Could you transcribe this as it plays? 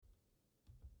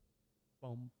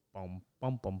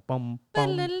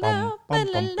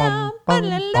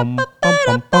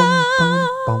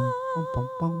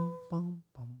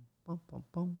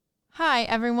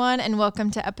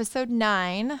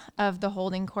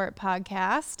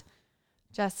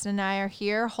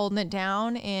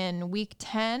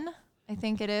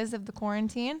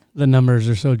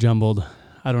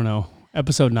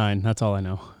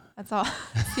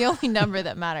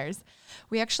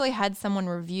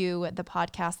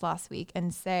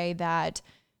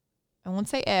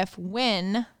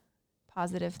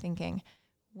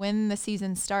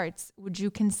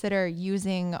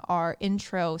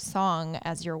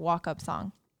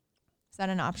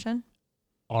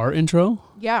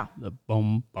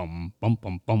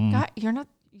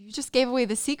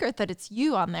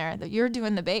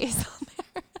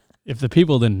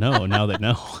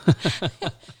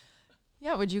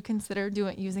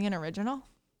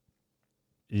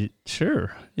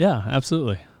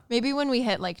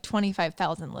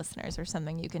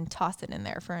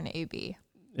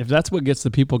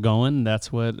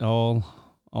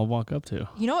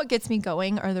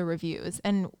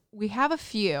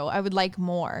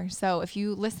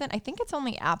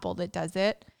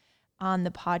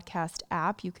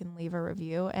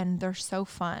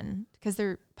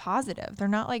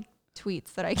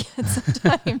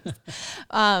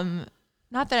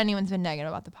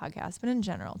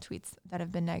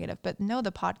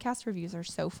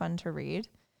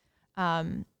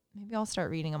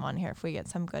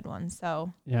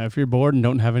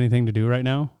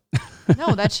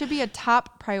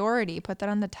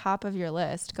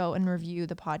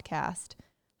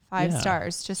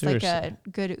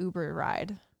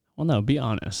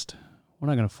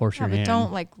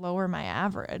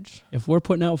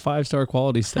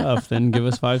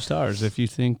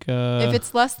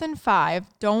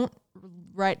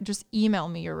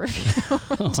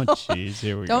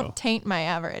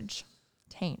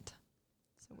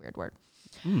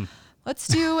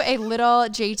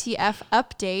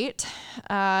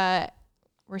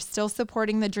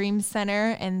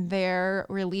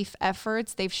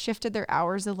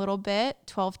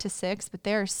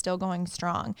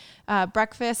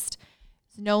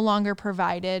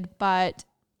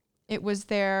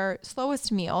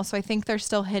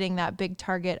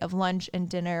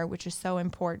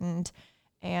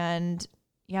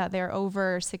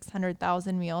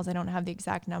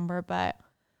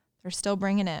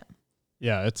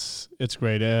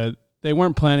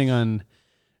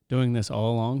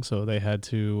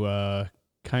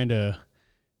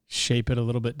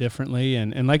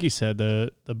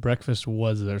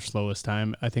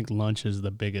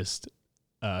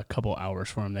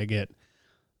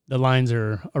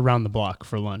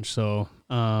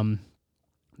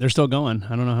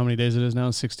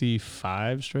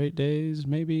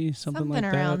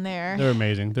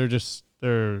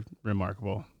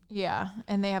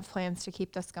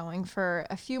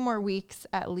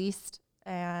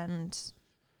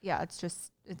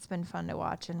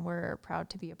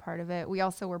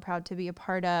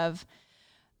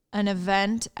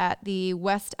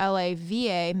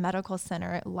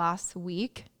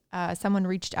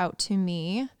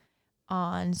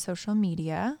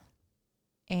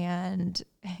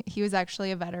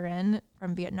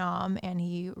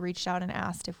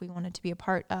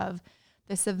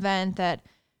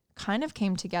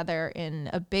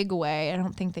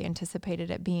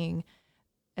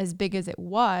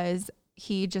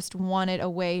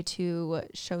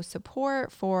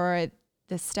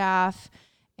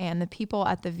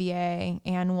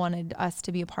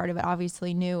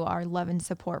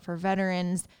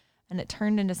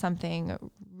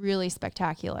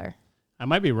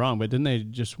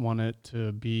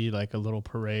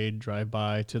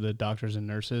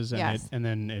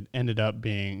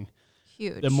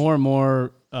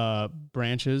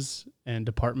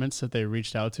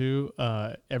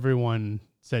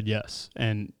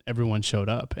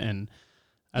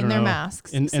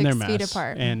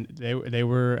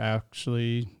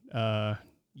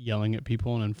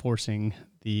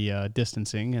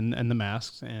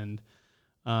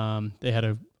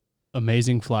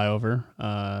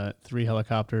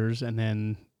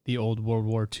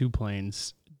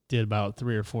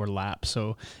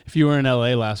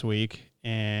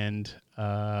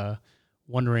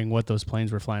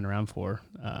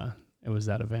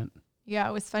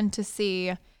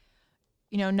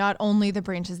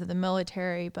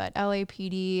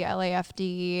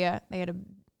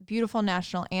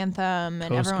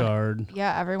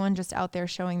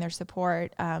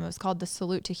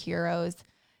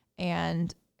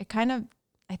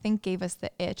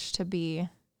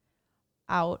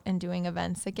out and doing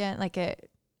events again. Like it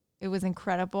was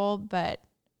incredible, but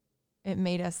it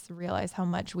made us realize how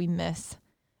much we miss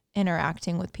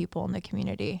interacting with people in the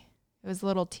community. It was a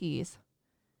little tease,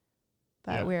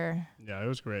 but it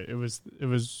was great. It was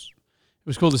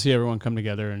cool to see everyone come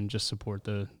together and just support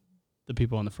the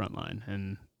people on the front line.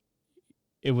 And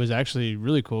it was actually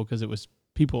really cool because it was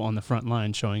people on the front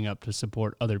line showing up to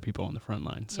support other people on the front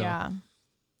line. So yeah,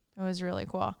 it was really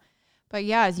cool. But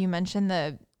yeah, as you mentioned,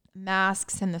 the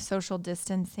masks and the social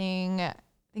distancing, I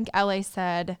think LA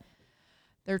said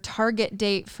their target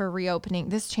date for reopening,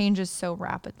 this changes so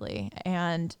rapidly.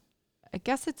 And I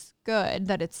guess it's good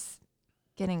that it's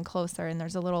getting closer and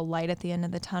there's a little light at the end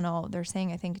of the tunnel. They're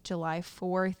saying, I think July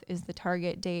 4th is the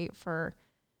target date for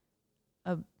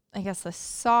a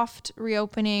soft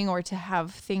reopening, or to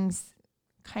have things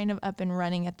kind of up and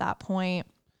running at that point.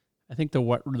 I think the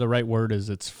right word is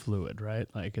it's fluid, right?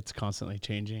 Like it's constantly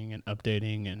changing and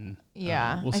updating, and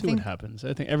we'll see what happens.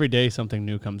 I think every day something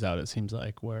new comes out, it seems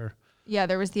like, where... Yeah,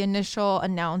 there was the initial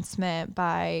announcement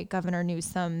by Governor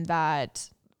Newsom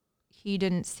that he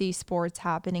didn't see sports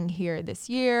happening here this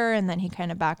year. And then he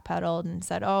kind of backpedaled and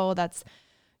said, oh, that's,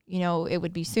 it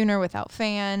would be sooner without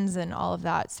fans and all of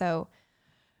that. So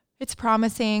it's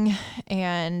promising.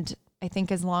 And I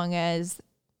think as long as,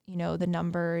 the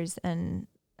numbers and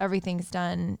everything's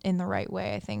done in the right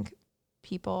way, I think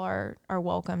people are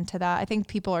welcome to that. I think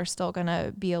people are still going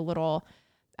to be a little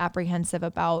apprehensive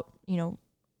about,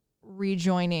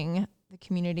 rejoining the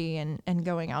community and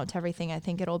going out to everything. I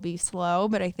think it'll be slow,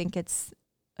 but I think it's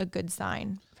a good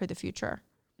sign for the future.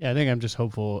 Yeah, I think I'm just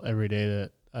hopeful every day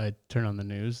that I turn on the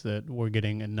news that we're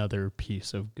getting another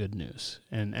piece of good news,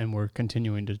 and we're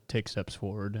continuing to take steps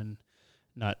forward and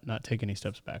not take any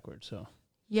steps backwards. So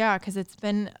yeah, because it's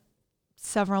been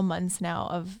several months now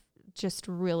of just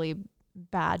really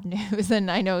bad news, and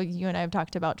I know you and I have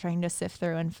talked about trying to sift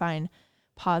through and find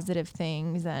positive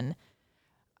things, and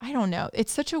I don't know.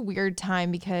 It's such a weird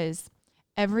time because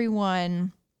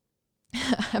everyone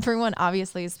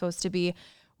obviously is supposed to be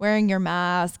wearing your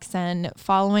masks and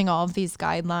following all of these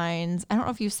guidelines. I don't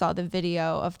know if you saw the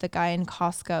video of the guy in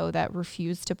Costco that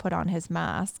refused to put on his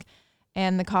mask,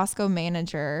 and the Costco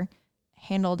manager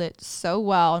handled it so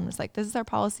well and was like, this is our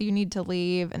policy, you need to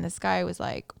leave. And this guy was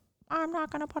like, I'm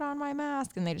not going to put on my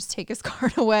mask. And they just take his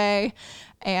card away.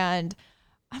 And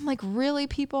I'm like, really,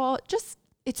 people? Just,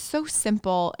 it's so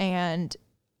simple, and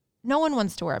no one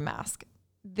wants to wear a mask.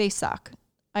 They suck.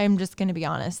 I'm just going to be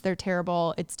honest. They're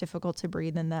terrible. It's difficult to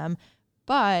breathe in them,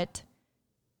 but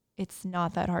it's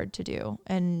not that hard to do.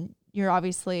 And you're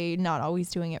obviously not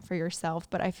always doing it for yourself,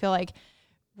 but I feel like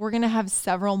we're going to have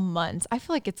several months. I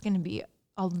feel like it's going to be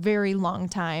a very long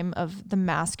time of the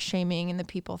mask shaming and the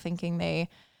people thinking they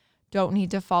don't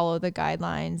need to follow the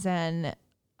guidelines. And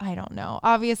I don't know.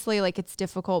 Obviously, like, it's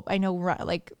difficult. I know,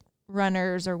 like,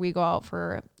 runners, or we go out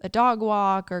for a dog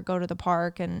walk or go to the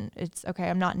park, and it's okay,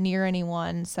 I'm not near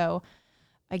anyone, so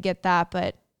I get that.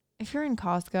 But if you're in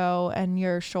Costco and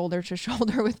you're shoulder to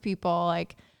shoulder with people,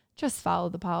 like, just follow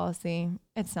the policy.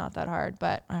 It's not that hard.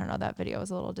 But I don't know, that video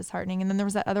was a little disheartening. And then there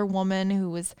was that other woman who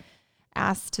was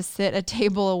asked to sit a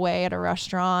table away at a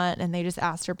restaurant, and they just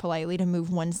asked her politely to move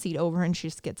one seat over, and she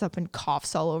just gets up and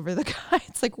coughs all over the guy.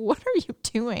 It's like, what are you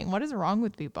doing? What is wrong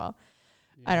with people?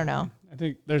 I don't know. I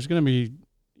think there's got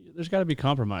to be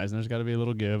compromise, and there's got to be a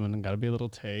little give, and got to be a little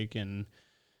take. And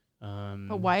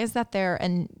but why is that there?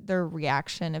 And their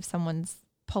reaction, if someone's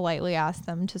politely asked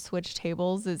them to switch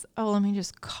tables, is, oh, let me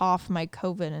just cough my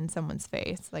COVID in someone's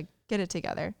face. Like, get it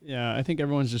together. Yeah, I think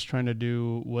everyone's just trying to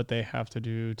do what they have to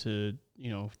do to,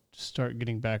 start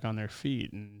getting back on their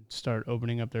feet and start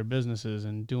opening up their businesses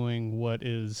and doing what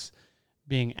is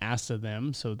being asked of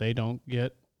them, so they don't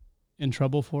get in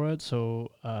trouble for it.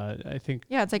 So I think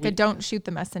it's like a don't shoot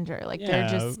the messenger. Like, they're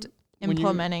just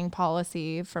implementing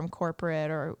policy from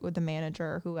corporate or with the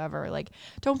manager or whoever. Like,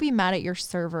 don't be mad at your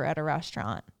server at a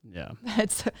restaurant. Yeah,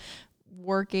 that's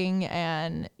working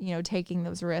and taking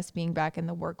those risks, being back in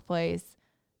the workplace.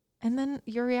 And then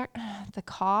the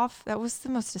cough, that was the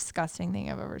most disgusting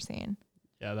thing I've ever seen.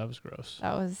 Yeah, that was gross.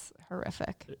 That was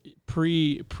horrific.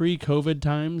 Pre-COVID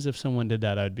times, if someone did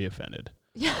that, I'd be offended.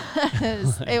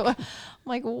 Yes. I'm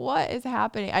like, what is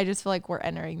happening? I just feel like we're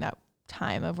entering that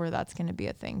time of where that's going to be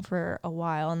a thing for a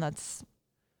while, and that's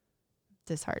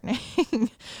disheartening.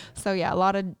 So yeah, a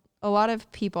lot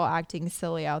of people acting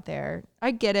silly out there. I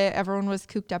get it. Everyone was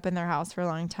cooped up in their house for a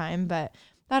long time, but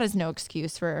that is no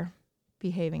excuse for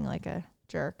behaving like a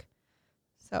jerk.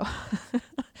 So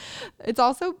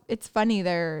it's funny,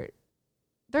 there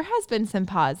has been some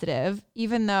positive,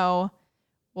 even though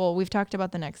well, we've talked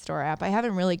about the Nextdoor app. I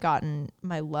haven't really gotten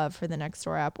my love for the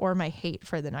Nextdoor app or my hate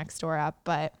for the Nextdoor app,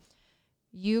 but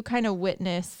you kind of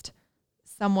witnessed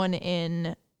someone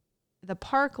in the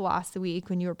park last week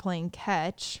when you were playing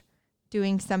catch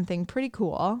doing something pretty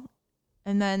cool.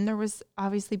 And then there was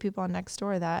obviously people on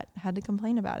Nextdoor that had to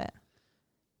complain about it.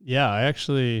 Yeah,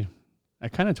 I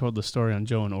kind of told the story on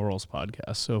Joe and Oral's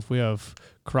podcast. So if we have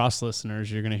cross listeners,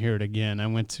 you're going to hear it again. I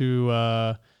went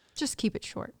to... Just keep it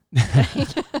short.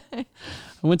 I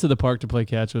went to the park to play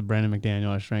catch with Brandon McDaniel,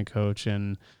 our strength coach,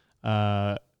 and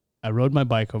I rode my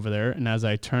bike over there. And as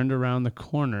I turned around the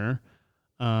corner,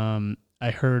 I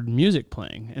heard music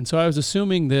playing. And so I was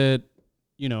assuming that,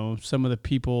 you know, some of the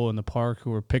people in the park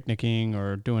who were picnicking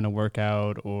or doing a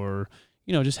workout or,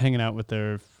 you know, just hanging out with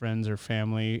their friends or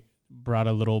family brought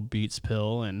a little Beats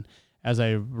pill. And as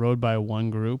I rode by one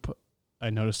group, I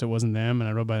noticed it wasn't them, and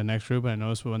I rode by the next group, and I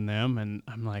noticed it wasn't them, and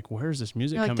I'm like, where's this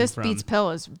music You're like, coming this from? Beats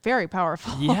pill is very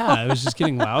powerful. Yeah, it was just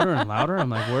getting louder and louder. I'm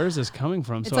like, where is this coming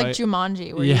from? It's So like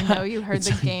Jumanji, where you know you heard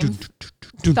the game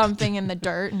thumping in the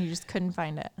dirt, and you just couldn't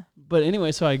find it. But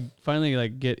anyway, so I finally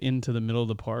like get into the middle of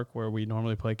the park where we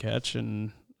normally play catch,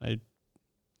 and I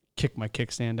kick my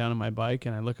kickstand down on my bike,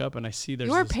 and I look up and I see there's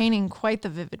You are this, painting quite the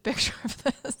vivid picture of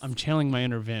this. I'm channeling my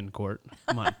inner Vin, Court.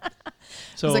 Come on.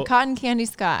 It was a cotton candy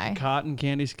sky. Cotton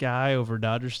candy sky over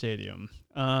Dodger Stadium.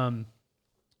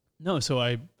 No, so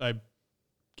I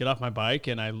get off my bike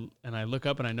and I look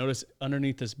up and I notice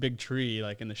underneath this big tree,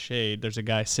 like in the shade, there's a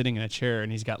guy sitting in a chair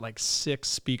and he's got like 6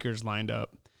 speakers lined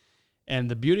up.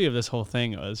 And the beauty of this whole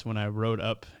thing was when I rode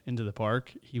up into the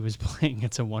park, he was playing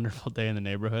It's a Wonderful Day in the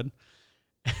Neighborhood.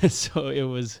 So it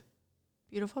was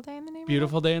Beautiful day in the neighborhood.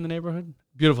 Beautiful Day in the Neighborhood.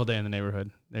 Beautiful Day in the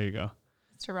Neighborhood. There you go.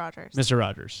 Mr. Rogers. Mr.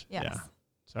 Rogers. Yes. Yeah.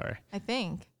 Sorry. I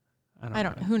think. I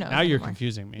don't know. Who knows Now you're anymore.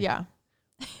 confusing me. Yeah.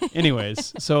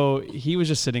 Anyways, so he was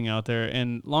just sitting out there,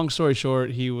 and long story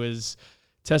short, he was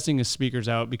testing his speakers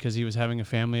out because he was having a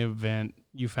family event.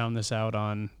 You found this out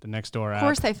on the Nextdoor app. Of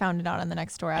course I found it out on the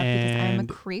Nextdoor app because I am a And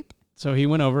creep. So he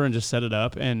went over and just set it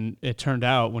up, and it turned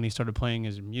out when he started playing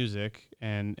his music,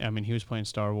 and I mean, he was playing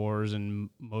Star Wars and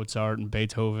Mozart and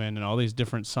Beethoven and all these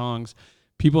different songs,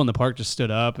 people in the park just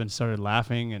stood up and started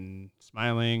laughing and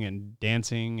smiling and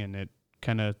dancing, and it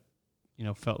kind of, you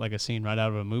know, felt like a scene right out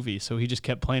of a movie. So he just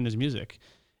kept playing his music,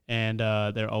 and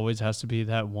there always has to be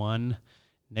that one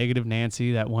negative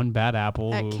Nancy, that one bad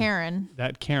apple,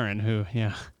 That Karen who,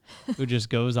 yeah, who just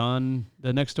goes on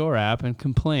the Nextdoor app and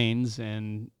complains,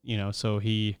 and you know, so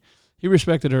he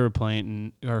respected her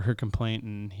complaint,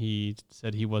 and he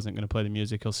said he wasn't going to play the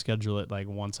music. He'll schedule it like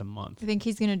once a month. I think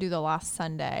he's going to do the last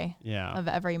Sunday of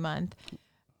every month.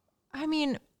 I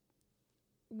mean,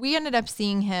 we ended up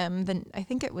seeing him I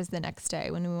think it was the next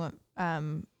day when we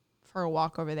went for a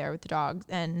walk over there with the dogs,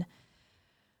 and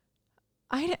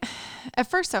at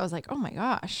first I was like, oh my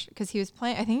gosh, because I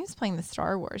think he was playing the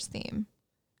Star Wars theme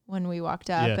when we walked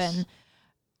up. Yes. And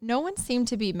no one seemed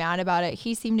to be mad about it.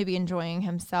 He seemed to be enjoying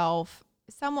himself.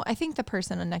 I think the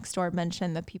person on Nextdoor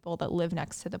mentioned the people that live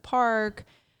next to the park,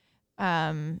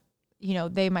 you know,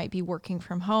 they might be working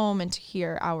from home, and to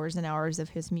hear hours and hours of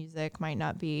his music might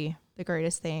not be the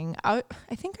greatest thing. I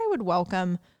think I would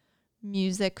welcome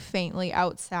music faintly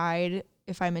outside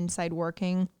if I'm inside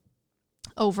working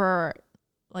over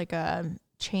like a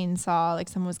chainsaw, like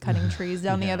someone was cutting trees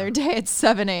down the other day at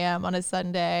 7 a.m. on a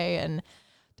Sunday, and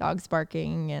dogs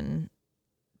barking and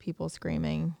people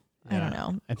screaming. Yeah. I don't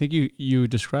know. I think you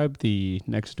described the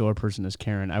Nextdoor person as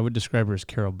Karen. I would describe her as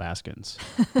Carol Baskins.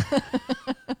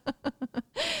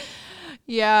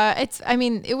 Yeah,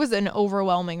 it was an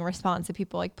overwhelming response of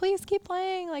people like, please keep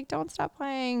playing, like, don't stop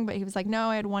playing. But he was like, no,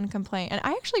 I had one complaint. And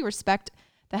I actually respect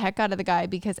the heck out of the guy,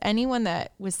 because anyone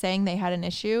that was saying they had an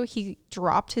issue, he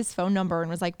dropped his phone number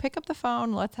and was like, pick up the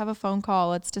phone, let's have a phone call,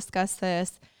 let's discuss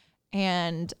this.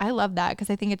 And I love that, because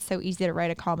I think it's so easy to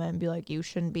write a comment and be like, you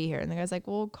shouldn't be here. And the guy's like,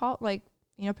 well, call, like,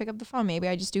 you know, pick up the phone. Maybe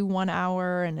I just do 1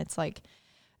 hour and it's like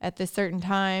at this certain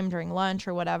time during lunch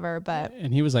or whatever. But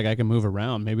And he was like, I can move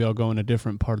around. Maybe I'll go in a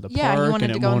different part of the Yeah, he park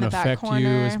wanted and to it go in won't the back affect you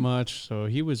corner. as much. So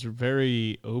he was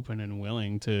very open and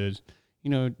willing to, you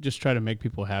know, just try to make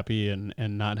people happy and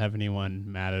not have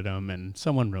anyone mad at him. And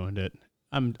someone ruined it.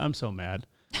 I'm so mad.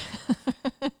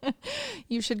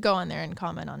 you should go on there and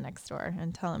comment on Nextdoor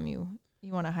and tell him you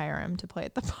want to hire him to play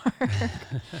at the park.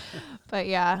 But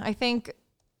yeah, I think,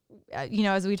 you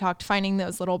know, as we talked, finding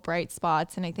those little bright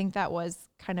spots. And I think that was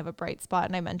kind of a bright spot.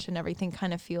 And I mentioned everything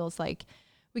kind of feels like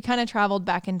we kind of traveled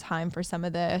back in time for some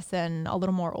of this, and a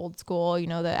little more old school, you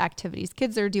know, the activities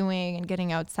kids are doing and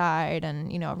getting outside,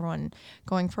 and, you know, everyone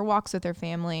going for walks with their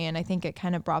family. And I think it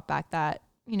kind of brought back that,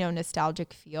 you know,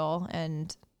 nostalgic feel.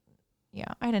 And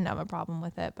Yeah, I didn't have a problem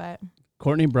with it, but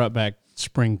Courtney brought back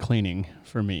spring cleaning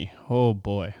for me. Oh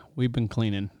boy, we've been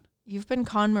cleaning. you've been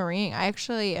KonMariing. I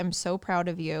actually am so proud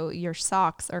of you. Your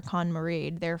socks are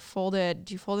KonMaried. They're folded.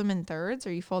 Do you fold them in thirds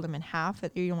or you fold them in half?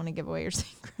 You don't want to give away your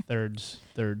secret.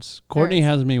 Thirds. Courtney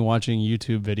has me watching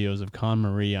YouTube videos of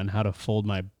KonMari on how to fold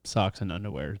my socks and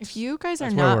underwear. If you guys are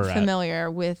not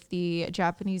familiar with the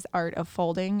Japanese art of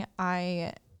folding,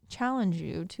 I challenge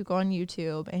you to go on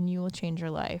YouTube and you will change your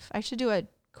life. I should do a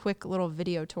quick little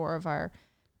video tour of our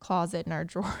closet and our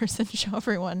drawers and show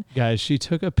everyone. Guys, she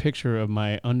took a picture of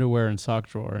my underwear and sock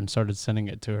drawer and started sending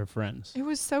it to her friends. It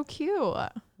was so cute.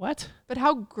 What? But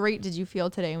how great did you feel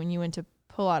today when you went to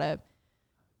pull out a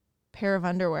pair of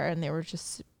underwear and they were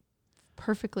just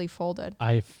perfectly folded?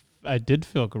 I did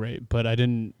feel great, but I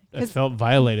felt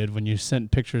violated when you sent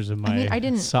pictures of my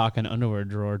sock and underwear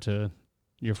drawer to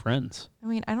your friends. I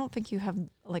mean, I don't think you have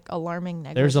like alarming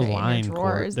negligee. There's a line, in your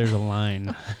drawers. There's a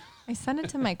line. I sent it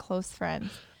to my close friends.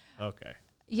 Okay.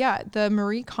 Yeah, the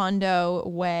Marie Kondo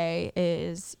way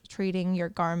is treating your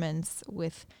garments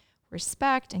with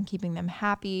respect and keeping them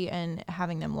happy and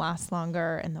having them last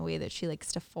longer, and the way that she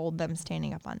likes to fold them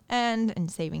standing up on end and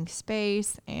saving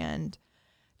space, and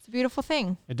it's a beautiful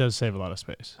thing. It does save a lot of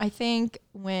space. I think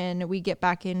when we get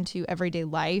back into everyday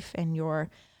life and you're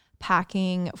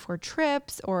packing for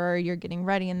trips or you're getting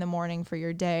ready in the morning for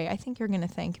your day, I think you're going to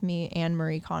thank me and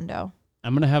Marie Kondo.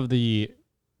 I'm going to have the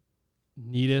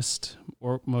neatest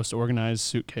or most organized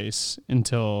suitcase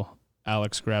until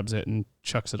Alex grabs it and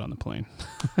chucks it on the plane.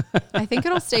 I think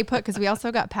it'll stay put because we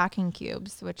also got packing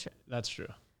cubes, which that's true.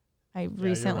 I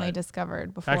recently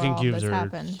discovered before packing all cubes this are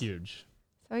happened. Huge.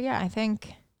 So yeah, I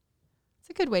think it's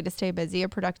a good way to stay busy, a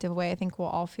productive way. I think we'll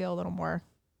all feel a little more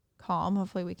calm.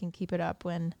 Hopefully we can keep it up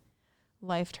when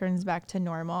life turns back to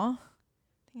normal.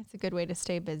 I think it's a good way to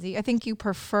stay busy. I think you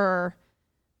prefer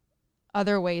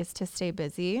other ways to stay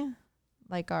busy,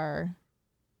 like our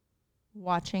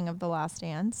watching of The Last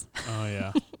Dance. Oh,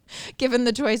 yeah. Given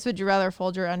the choice, would you rather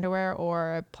fold your underwear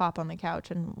or plop on the couch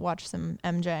and watch some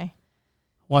MJ?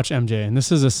 Watch MJ. And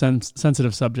this is a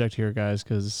sensitive subject here, guys,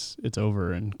 because it's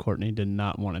over and Courtney did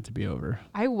not want it to be over.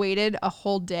 I waited a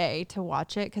whole day to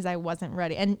watch it because I wasn't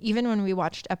ready. And even when we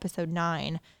watched episode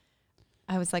 9,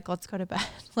 I was like, let's go to bed.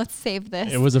 Let's save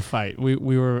this. It was a fight.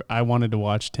 I wanted to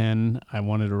watch 10. I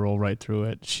wanted to roll right through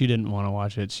it. She didn't want to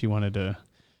watch it. She wanted to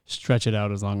stretch it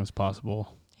out as long as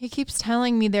possible. He keeps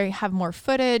telling me they have more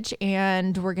footage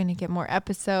and we're going to get more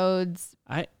episodes.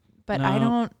 I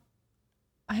don't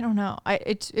know.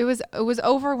 It was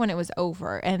over when it was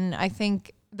over. And I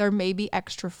think there may be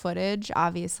extra footage.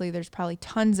 Obviously there's probably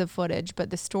tons of footage, but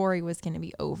the story was going to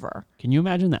be over. Can you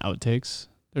imagine the outtakes?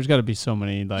 There's got to be so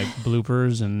many like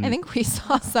bloopers and. I think we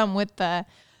saw some with the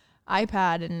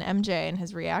iPad and MJ and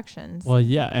his reactions. Well,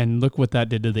 yeah, and look what that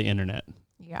did to the internet.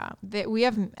 Yeah, we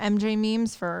have MJ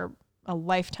memes for a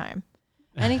lifetime.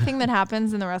 Anything that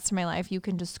happens in the rest of my life, you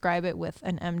can describe it with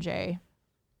an MJ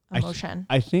emotion.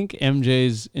 I think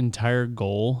MJ's entire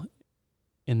goal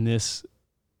in this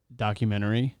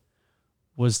documentary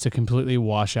was to completely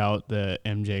wash out the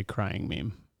MJ crying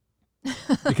meme.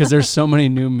 Because there's so many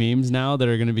new memes now that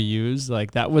are going to be used.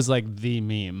 Like that was like the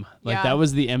meme. Like that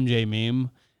was the MJ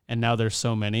meme. And now there's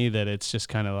so many that it's just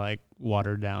kind of like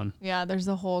watered down. Yeah, there's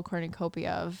a whole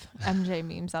cornucopia of MJ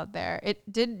memes out there.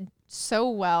 It did so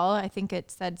well. I think it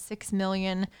said 6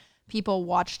 million people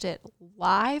watched it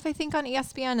live, I think, on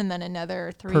ESPN, and then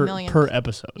another 3 million per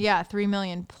episode. Yeah, 3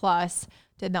 million plus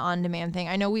did the on-demand thing.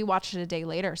 I know we watched it a day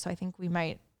later, so I think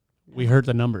we heard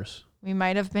the numbers. We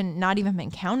might have not even been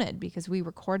counted because we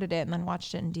recorded it and then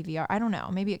watched it in DVR. I don't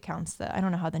know. Maybe it counts I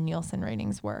don't know how the Nielsen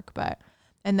ratings work,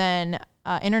 and then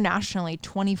internationally,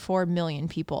 24 million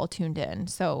people tuned in.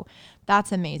 So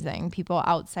that's amazing. People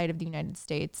outside of the United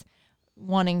States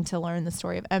wanting to learn the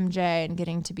story of MJ and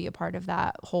getting to be a part of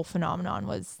that whole phenomenon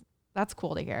that's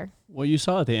cool to hear. Well, you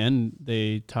saw at the end,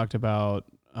 they talked about,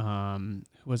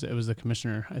 it was the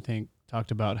commissioner, I think,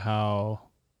 talked about how,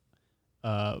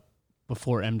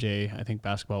 before MJ, I think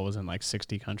basketball was in like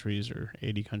 60 countries or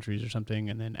 80 countries or something.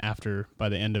 And then by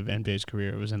the end of MJ's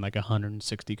career, it was in like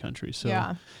 160 countries.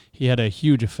 So he had a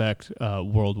huge effect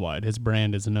worldwide. His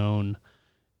brand is known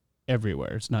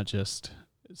everywhere. It's not just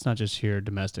here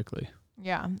domestically.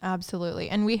 Yeah, absolutely.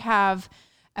 And we have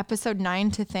episode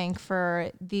 9 to thank for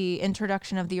the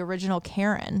introduction of the original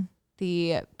Karen,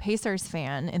 the Pacers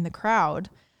fan in the crowd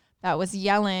that was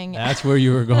yelling. That's where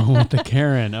you were going with the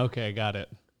Karen. Okay, got it.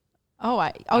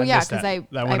 Yeah, because I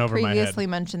previously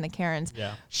my mentioned the Karens.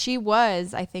 Yeah. She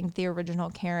was, I think, the original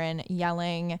Karen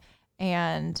yelling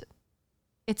and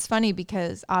it's funny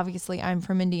because obviously I'm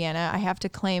from Indiana. I have to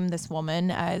claim this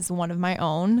woman as one of my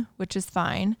own, which is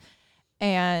fine.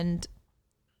 And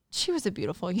she was a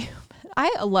beautiful human.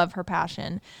 I love her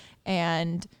passion.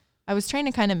 And I was trying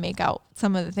to kind of make out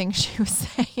some of the things she was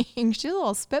saying. She's a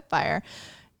little spitfire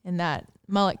in that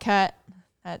mullet cut,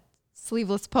 that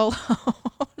sleeveless polo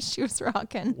she was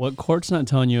rocking. What Court's not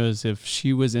telling you is if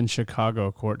she was in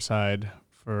Chicago courtside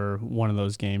for one of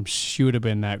those games, she would have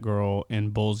been that girl in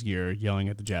Bulls gear yelling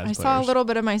at the Jazz players. I saw a little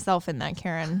bit of myself in that,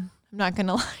 Karen. I'm not going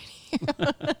to lie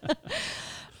to you.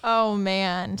 Oh,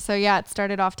 man. So, yeah, it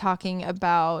started off talking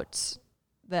about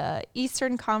the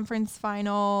Eastern Conference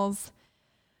Finals,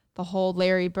 the whole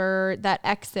Larry Bird, that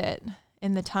exit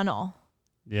in the tunnel.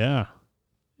 Yeah.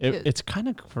 It's kind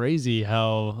of crazy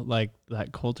how, like,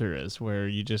 that culture is where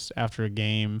you just, after a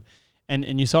game,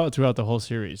 and you saw it throughout the whole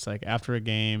series, like, after a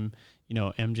game, you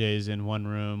know, MJ's in one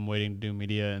room waiting to do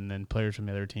media, and then players from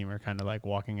the other team are kind of like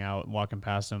walking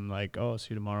past him like, oh, see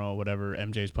you tomorrow, whatever.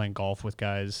 MJ's playing golf with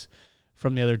guys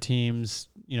from the other teams,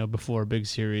 you know, before a big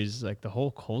series. Like, the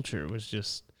whole culture was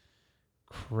just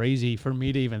crazy for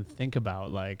me to even think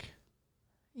about. Like,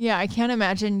 yeah, I can't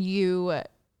imagine you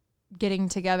getting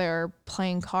together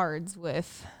playing cards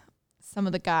with some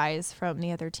of the guys from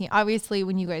the other team. Obviously,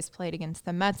 when you guys played against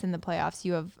the Mets in the playoffs,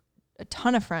 you have a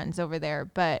ton of friends over there,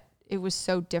 but it was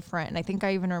so different. And I think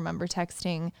I even remember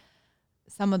texting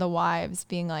some of the wives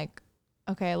being like,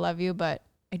 okay, I love you, but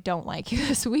I don't like you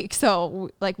this week. So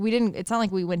like it's not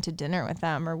like we went to dinner with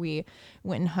them or we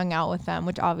went and hung out with them,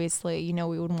 which obviously, you know,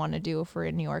 we would want to do if we're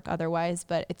in New York otherwise,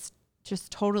 but it's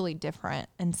just totally different.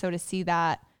 And so to see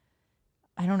that,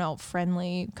 I don't know,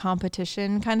 friendly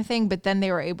competition kind of thing, but then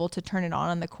they were able to turn it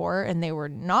on the court and they were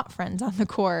not friends on the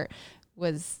court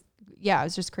was, yeah, it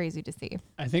was just crazy to see.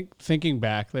 I think thinking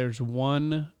back, there's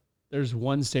one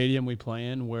stadium we play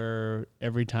in where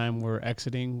every time we're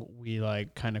exiting, we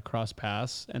like kind of cross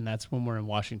paths, and that's when we're in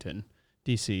Washington,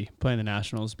 D.C., playing the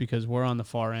Nationals, because we're on the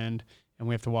far end and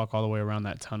we have to walk all the way around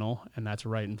that tunnel, and that's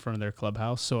right in front of their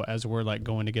clubhouse. So as we're like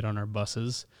going to get on our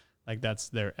buses, like that's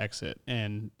their exit.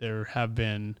 And there have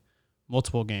been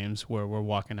multiple games where we're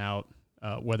walking out,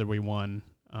 whether we won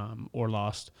or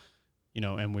lost, you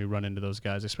know, and we run into those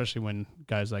guys, especially when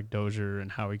guys like Dozier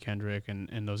and Howie Kendrick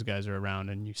and those guys are around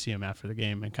and you see them after the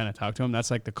game and kind of talk to them.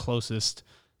 That's like the closest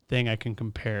thing I can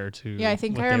compare to. Yeah, I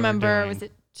think I remember, was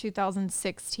it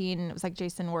 2016? It was like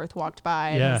Jason Worth walked by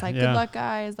and was like, good luck,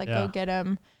 guys. Like, go get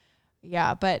him.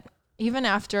 Yeah, but even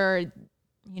after,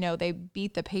 you know, they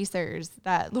beat the Pacers,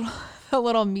 that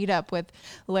little meetup with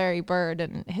Larry Bird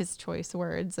and his choice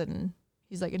words, and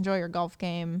he's like, enjoy your golf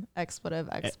game, expletive.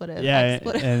 Yeah,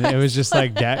 expletive. And it was just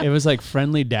like, it was like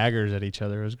friendly daggers at each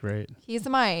other. It was great. He's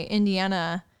another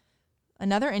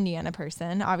Indiana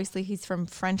person. Obviously, he's from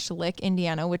French Lick,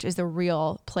 Indiana, which is a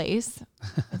real place.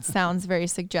 It sounds very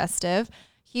suggestive.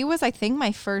 He was, I think,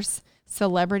 my first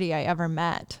celebrity I ever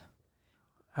met.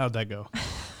 How'd that go?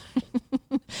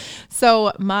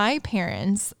 So my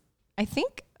parents, I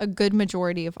think a good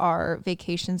majority of our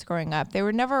vacations growing up, they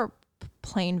were never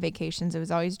plane vacations. It was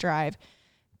always drive.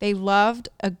 They loved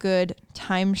a good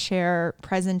timeshare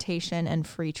presentation and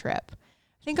free trip.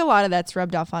 I think a lot of that's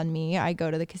rubbed off on me. I go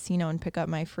to the casino and pick up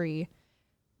my free,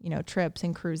 you know, trips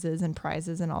and cruises and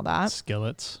prizes and all that.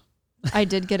 Skillets. I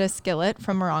did get a skillet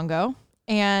from Morongo,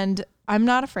 and I'm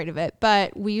not afraid of it,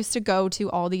 but we used to go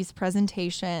to all these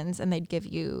presentations and they'd give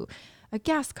you a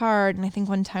gas card. And I think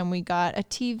one time we got a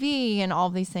TV and all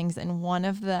these things. And one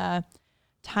of the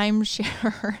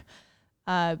timeshare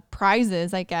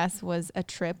prizes, I guess, was a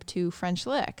trip to French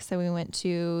Lick. So we went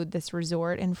to this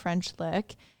resort in French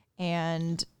Lick,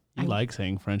 and you like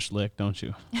saying French Lick, don't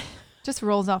you? Just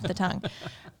rolls off the tongue.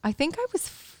 I think I was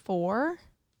 4.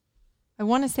 I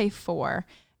want to say 4.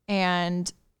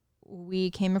 And we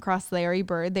came across Larry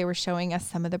Bird. They were showing us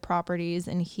some of the properties,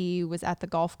 and he was at the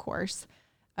golf course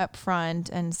up front.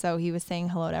 And so he was saying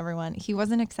hello to everyone. He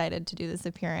wasn't excited to do this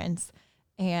appearance.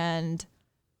 And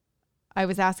I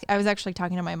was actually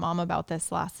talking to my mom about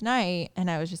this last night, and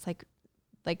I was just like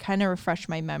kind of refresh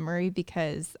my memory,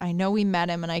 because I know we met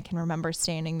him and I can remember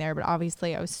standing there, but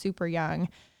obviously I was super young.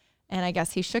 And I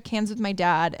guess he shook hands with my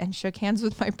dad and shook hands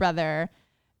with my brother,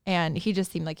 and he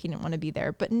just seemed like he didn't want to be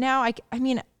there. But now I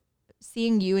mean,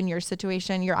 seeing you in your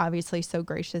situation, you're obviously so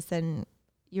gracious and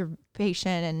you're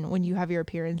patient, and when you have your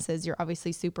appearances, you're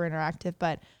obviously super interactive,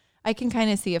 but I can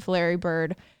kind of see if Larry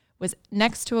Bird was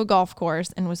next to a golf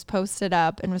course and was posted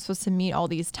up and was supposed to meet all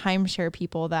these timeshare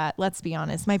people that, let's be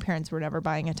honest, my parents were never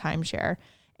buying a timeshare,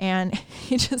 and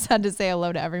he just had to say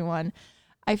hello to everyone.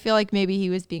 I feel like maybe he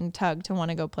was being tugged to want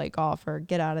to go play golf or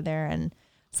get out of there. And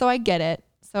so I get it.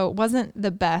 So it wasn't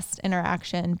the best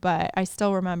interaction, but I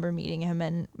still remember meeting him,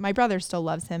 and my brother still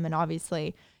loves him. And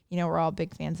obviously, we're all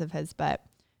big fans of his, but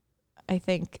I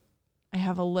think I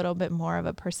have a little bit more of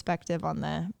a perspective on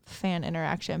the fan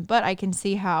interaction, but I can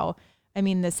see how,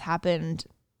 this happened,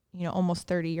 almost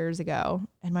 30 years ago,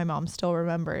 and my mom still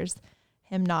remembers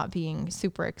him not being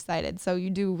super excited. So you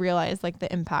do realize like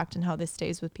the impact and how this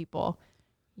stays with people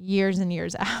years and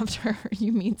years after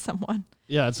you meet someone.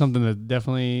 Yeah, it's something that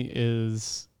definitely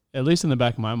is, at least in the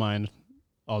back of my mind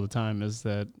all the time, is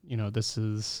that, this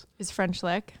is French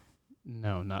Lick.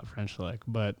 No, not French Lick,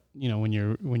 but when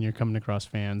you're coming across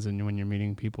fans and when you're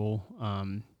meeting people,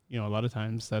 a lot of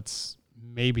times that's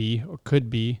maybe or could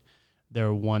be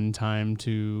their one time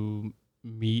to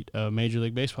meet a Major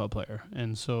League Baseball player.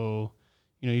 And so,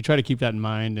 you try to keep that in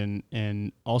mind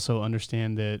and also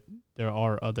understand that there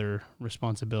are other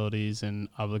responsibilities and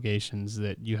obligations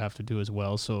that you have to do as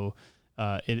well. So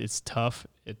it's tough.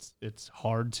 It's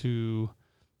hard to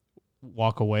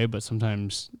walk away, but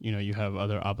sometimes, you have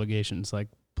other obligations like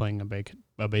playing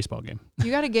a baseball game.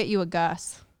 You got to get you a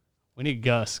Gus. We need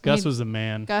Gus. Gus was the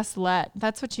man. Gus Lett.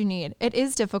 That's what you need. It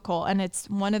is difficult, and it's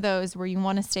one of those where you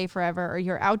want to stay forever, or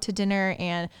you're out to dinner.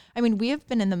 And we have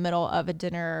been in the middle of a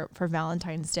dinner for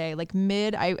Valentine's Day,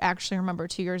 I actually remember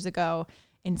 2 years ago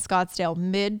in Scottsdale,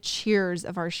 mid cheers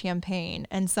of our champagne,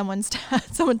 and someone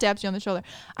taps you on the shoulder.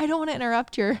 I don't want to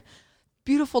interrupt your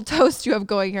beautiful toast you have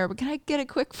going here, but can I get a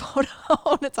quick photo?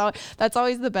 That's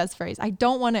always the best phrase. I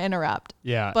don't want to interrupt.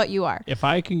 Yeah. But you are. If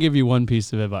I can give you one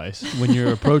piece of advice, when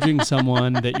you're approaching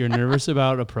someone that you're nervous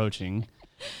about approaching,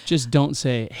 just don't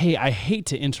say, "Hey, I hate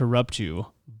to interrupt you,"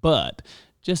 but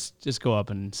just go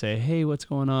up and say, "Hey, what's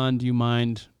going on? Do you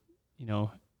mind,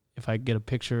 if I get a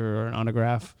picture or an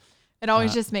autograph?" It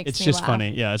always just makes me laugh. It's just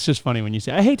funny. Yeah, it's just funny when you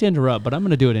say, "I hate to interrupt, but I'm going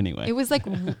to do it anyway." It was like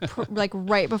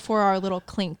right before our little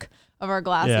clink of our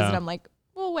glasses, and I'm like,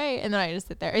 "Well, wait," and then I just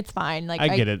sit there. It's fine. Like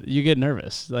I get it. You get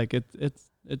nervous. Like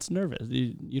it's nervous.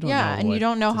 You don't know. Yeah, and you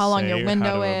don't know how long your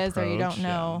window is, approach, or you don't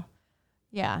know.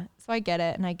 Yeah, so I get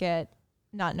it, and I get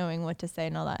not knowing what to say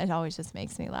and all that. It always just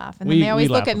makes me laugh, and then they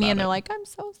always look at me and they're like, "I'm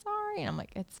so sorry," and I'm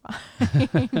like, "It's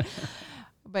fine."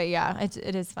 But yeah,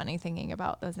 it is funny thinking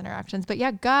about those interactions. But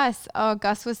yeah, Gus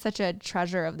was such a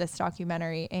treasure of this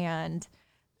documentary, and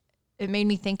it made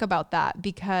me think about that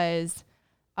because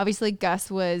obviously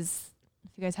Gus was,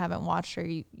 if you guys haven't watched or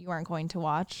you aren't going to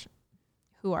watch,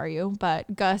 who are you?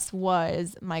 But Gus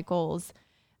was Michael's,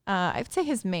 I would say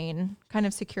his main kind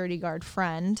of security guard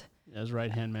friend. Yeah, his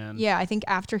right-hand man. Yeah, I think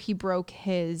after he broke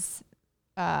his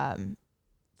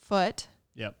foot.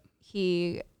 Yep.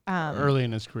 He... early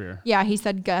in his career. Yeah, he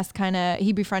said Gus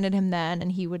he befriended him then,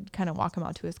 and he would kind of walk him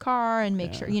out to his car and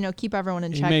make sure, keep everyone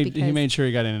in check. He made sure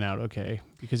he got in and out okay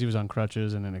because he was on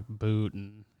crutches and in a boot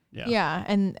and yeah. Yeah,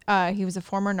 and he was a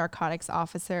former narcotics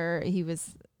officer. I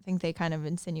think they kind of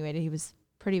insinuated he was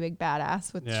pretty big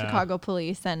badass with Chicago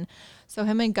police, and so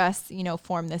him and Gus,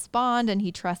 formed this bond, and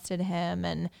he trusted him.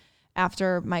 And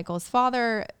after Michael's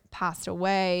father passed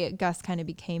away, Gus kind of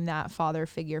became that father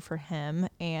figure for him,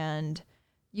 and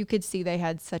you could see they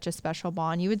had such a special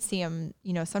bond. You would see him,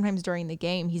 sometimes during the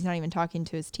game, he's not even talking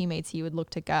to his teammates. He would look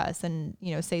to Gus and,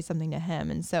 say something to him.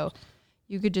 And so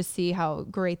you could just see how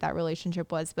great that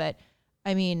relationship was. But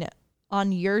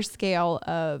on your scale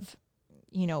of,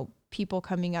 people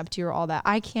coming up to you or all that,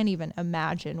 I can't even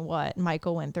imagine what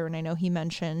Michael went through. And I know he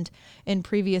mentioned in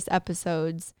previous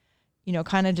episodes,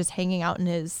 kind of just hanging out in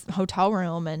his hotel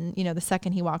room. And, the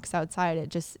second he walks outside, it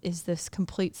just is this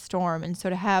complete storm. And so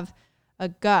to have a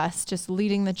Gus just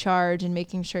leading the charge and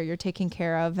making sure you're taken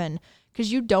care of, and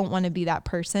because you don't want to be that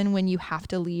person when you have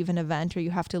to leave an event or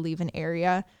you have to leave an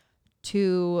area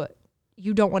you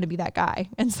don't want to be that guy.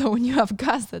 And so when you have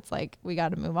Gus that's like, we got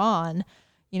to move on,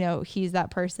 he's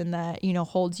that person that,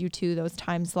 holds you to those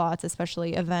time slots,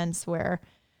 especially events where,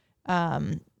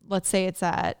 let's say it's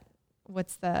at,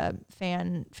 what's the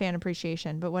fan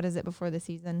appreciation, but what is it before the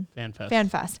season? Fan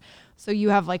Fest. So you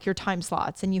have like your time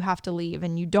slots and you have to leave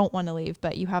and you don't want to leave,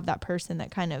 but you have that person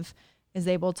that kind of is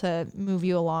able to move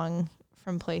you along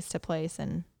from place to place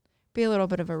and be a little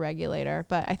bit of a regulator.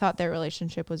 But I thought their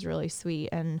relationship was really sweet,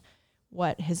 and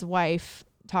what his wife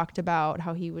talked about,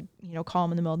 how he would, call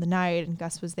him in the middle of the night and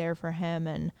Gus was there for him.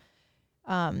 And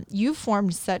you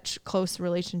formed such close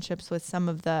relationships with some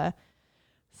of the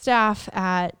staff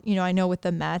at, I know with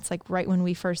the Mets, like right when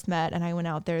we first met and I went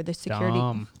out there, the security,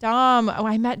 Dom. Oh,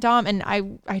 I met Dom, and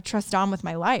I trust Dom with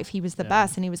my life. He was the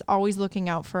best, and he was always looking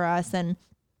out for us. And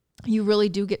you really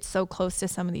do get so close to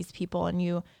some of these people,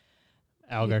 and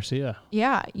Al Garcia.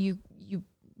 Yeah.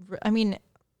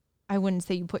 I wouldn't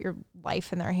say you put your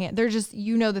life in their hand. They're just,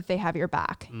 you know that they have your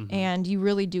back, and you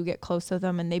really do get close with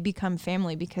them, and they become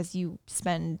family because you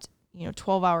spend,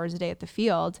 12 hours a day at the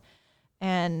field,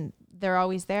 and they're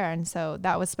always there. And so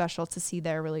that was special to see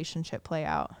their relationship play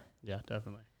out. Yeah,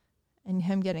 definitely. And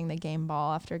him getting the game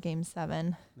ball after game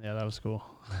 7. Yeah, that was cool.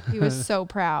 He was so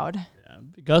proud. Yeah.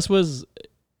 Gus was,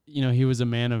 he was a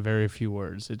man of very few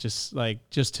words. It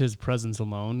just his presence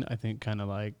alone, I think kind of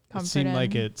like, it seemed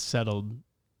like it settled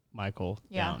Michael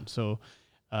down. So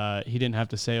he didn't have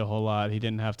to say a whole lot. He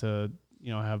didn't have to,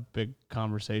 have big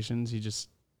conversations. He just,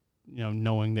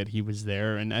 knowing that he was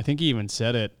there. And I think he even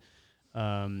said it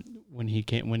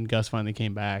when Gus finally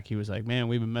came back. He was like, man,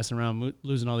 we've been messing around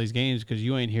losing all these games because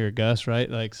you ain't here, Gus, right?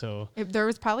 Like, so there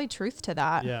was probably truth to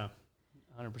that. Yeah,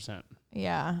 100%.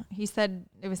 Yeah. He said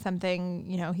it was something,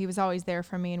 he was always there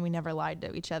for me and we never lied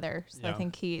to each other. So I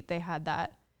think they had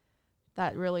that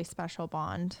really special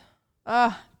bond.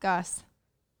 Gus,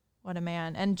 what a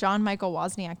man. And John Michael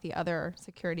Wozniak, the other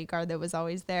security guard that was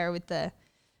always there with the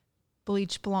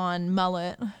bleach blonde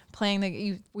mullet,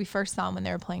 we first saw him when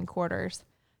they were playing quarters.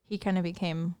 He kind of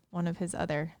became one of his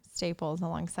other staples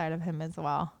alongside of him as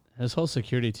well. His whole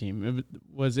security team. It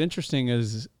was interesting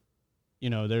as,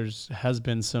 has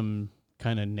been some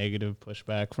kind of negative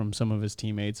pushback from some of his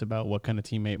teammates about what kind of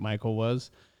teammate Michael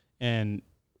was. And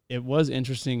it was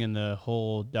interesting in the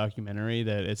whole documentary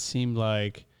that it seemed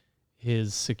like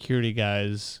his security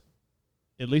guys,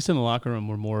 at least in the locker room,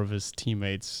 were more of his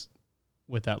teammates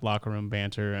with that locker room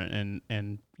banter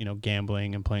and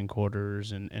gambling and playing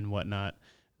quarters and whatnot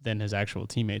than his actual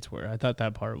teammates were. I thought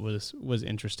that part was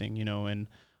interesting, and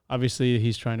obviously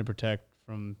he's trying to protect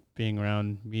from being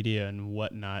around media and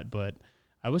whatnot, but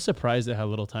I was surprised at how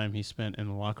little time he spent in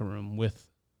the locker room with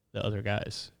the other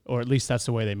guys, or at least that's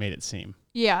the way they made it seem.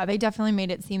 Yeah, they definitely made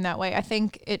it seem that way. I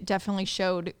think it definitely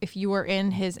showed if you were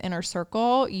in his inner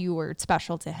circle, you were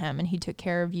special to him and he took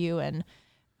care of you, and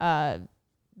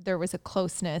there was a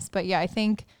closeness. But yeah, I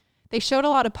think they showed a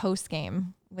lot of post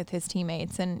game with his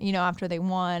teammates and, after they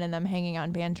won and them hanging out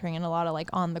and bantering and a lot of like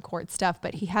on the court stuff,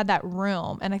 but he had that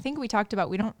room. And I think we talked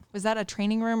about, was that a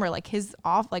training room or like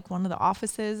one of the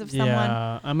offices of someone?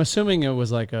 Yeah, I'm assuming it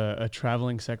was like a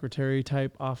traveling secretary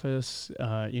type office.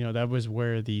 That was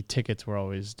where the tickets were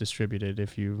always distributed.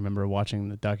 If you remember watching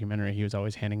the documentary, he was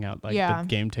always handing out the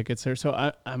game tickets there.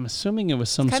 So I'm assuming it was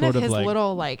some sort of his like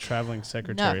little like traveling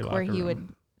secretary locker where he room would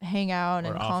hang out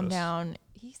and calm down.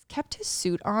 He's kept his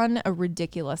suit on a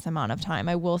ridiculous amount of time,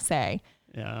 I will say.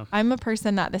 Yeah. I'm a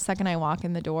person that the second I walk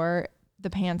in the door, the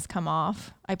pants come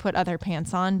off. I put other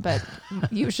pants on, but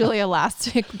usually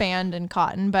elastic band and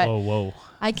cotton. But whoa.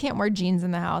 I can't wear jeans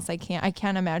in the house. I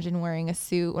can't imagine wearing a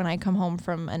suit when I come home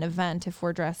from an event. If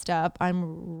we're dressed up,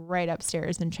 I'm right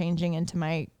upstairs and changing into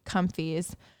my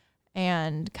comfies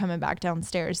and coming back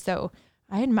downstairs. So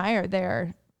I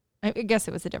admire I guess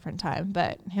it was a different time,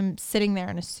 but him sitting there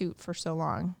in a suit for so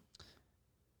long.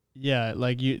 Yeah,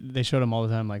 like they showed him all the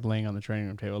time, like laying on the training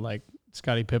room table, like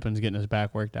Scottie Pippen's getting his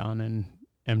back worked down and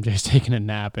MJ's taking a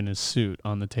nap in his suit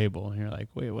on the table. And you're like,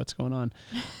 wait, what's going on?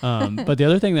 But the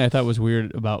other thing that I thought was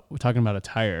weird about talking about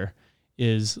attire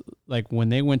is like when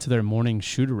they went to their morning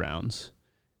shoot-arounds,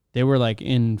 they were like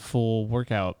in full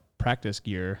workout practice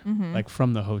gear, like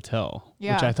from the hotel,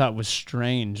 which I thought was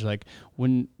strange. Like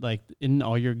when, like, isn't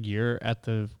all your gear at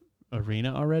the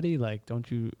arena already? Like, don't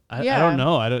you? I don't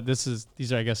know.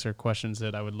 These are, I guess, are questions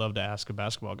that I would love to ask a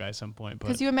basketball guy at some point.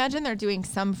 Because you imagine they're doing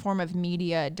some form of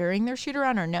media during their shoot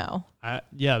around, or no?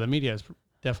 Yeah, the media is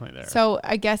definitely there. So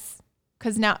I guess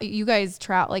because now you guys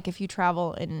like if you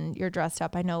travel and you're dressed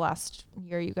up. I know last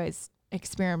year you guys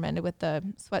experimented with the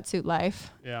sweatsuit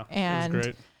life. Yeah, and it was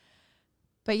great.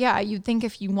 But yeah, you'd think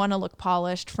if you want to look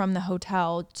polished from the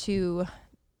hotel to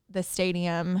the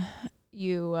stadium,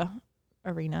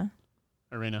 arena,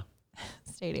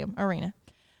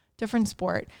 different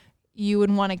sport, you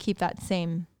would want to keep that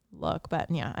same look.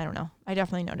 But yeah, I don't know. I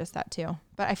definitely noticed that too.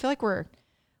 But I feel like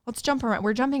let's jump around.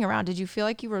 We're jumping around. Did you feel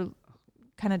like you were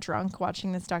kind of drunk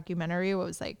watching this documentary? What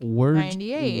was like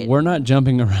 98? We're not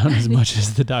jumping around as much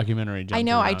as the documentary jumped I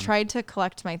know. around. I tried to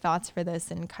collect my thoughts for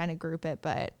this and kind of group it,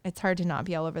 but it's hard to not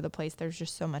be all over the place. There's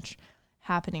just so much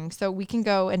happening. So we can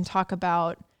go and talk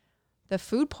about the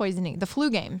flu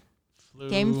game.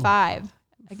 Game 5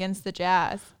 against the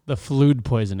Jazz. The fluid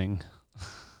poisoning.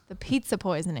 The pizza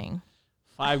poisoning.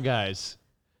 Five Guys.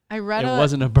 I read it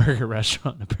wasn't a burger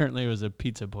restaurant. Apparently it was a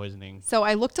pizza poisoning. So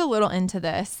I looked a little into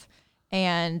this,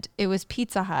 and it was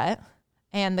Pizza Hut.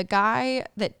 And the guy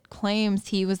that claims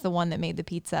he was the one that made the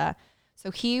pizza,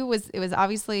 so it was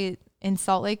obviously in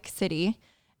Salt Lake City,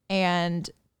 and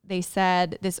they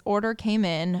said this order came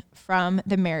in from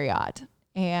the Marriott,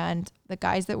 and the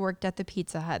guys that worked at the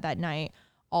Pizza Hut that night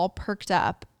all perked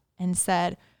up and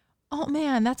said, "Oh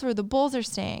man, that's where the Bulls are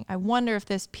staying. I wonder if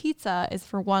this pizza is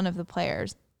for one of the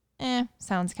players."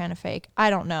 Sounds kind of fake. I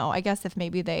don't know. I guess if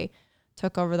maybe they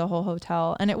took over the whole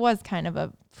hotel and it was kind of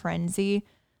a frenzy,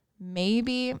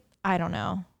 maybe, I don't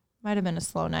know. Might have been a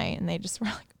slow night and they just were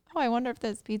like, "Oh, I wonder if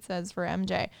this pizza is for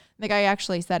MJ." The guy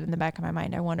actually said in the back of my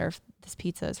mind, "I wonder if this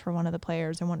pizza is for one of the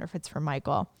players. I wonder if it's for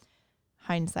Michael."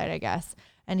 Hindsight, I guess.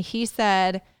 And he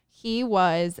said he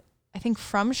was, I think,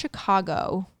 from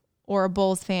Chicago or a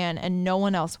Bulls fan and no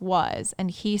one else was. And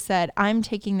he said, "I'm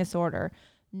taking this order.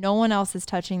 No one else is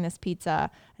touching this pizza."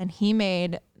 And he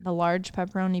made the large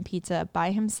pepperoni pizza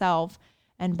by himself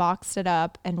and boxed it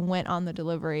up and went on the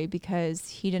delivery because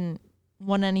he didn't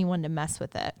want anyone to mess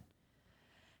with it.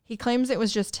 He claims it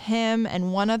was just him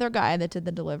and one other guy that did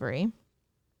the delivery.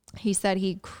 He said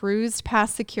he cruised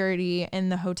past security in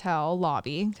the hotel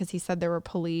lobby because he said there were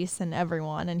police and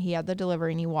everyone, and he had the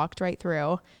delivery and he walked right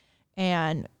through.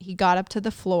 And he got up to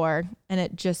the floor and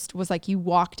it just was like you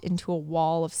walked into a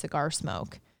wall of cigar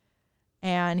smoke.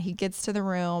 And he gets to the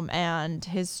room and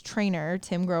his trainer,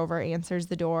 Tim Grover, answers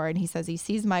the door and he says he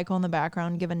sees Michael in the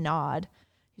background give a nod.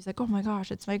 He's like, "Oh my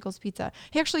gosh, it's Michael's Pizza."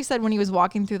 He actually said when he was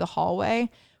walking through the hallway,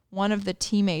 one of the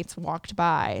teammates walked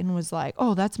by and was like,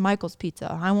 "Oh, that's Michael's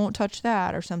Pizza. I won't touch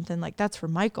that," or something like, "That's for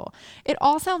Michael." It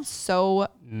all sounds so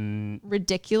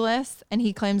ridiculous. And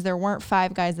he claims there weren't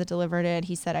 5 guys that delivered it.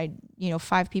 He said,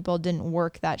 5 people didn't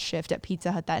work that shift at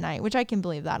Pizza Hut that night, which I can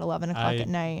believe that 11 o'clock at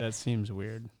night. That seems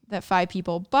weird. That 5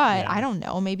 people, but yeah. I don't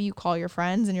know. Maybe you call your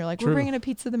friends and you're like, "We're bringing a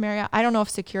pizza to the Marriott." I don't know if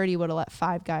security would have let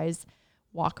 5 guys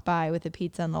walk by with a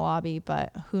pizza in the lobby,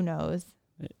 but who knows?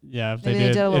 Yeah, if Maybe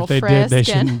they did, they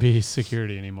shouldn't be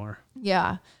security anymore.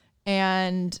 Yeah.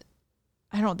 And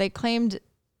they claimed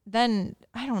then,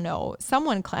 I don't know,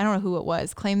 I don't know who it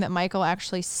was, claimed that Michael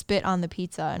actually spit on the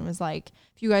pizza and was like,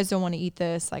 "If you guys don't want to eat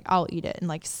this, like, I'll eat it," and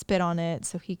like spit on it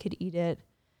so he could eat it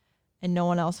and no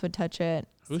one else would touch it.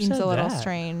 Seems a little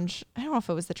strange. I don't know if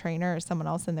it was the trainer or someone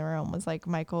else in the room was like,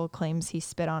 Michael claims he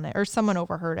spit on it, or someone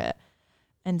overheard it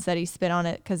and said he spit on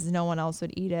it because no one else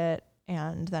would eat it.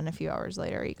 And then a few hours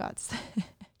later, he got sick.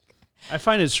 I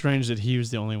find it strange that he was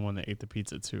the only one that ate the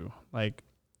pizza too. Like,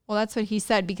 well, that's what he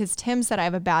said, because Tim said, "I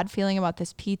have a bad feeling about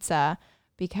this pizza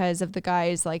because of the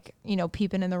guys like,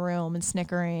 peeping in the room and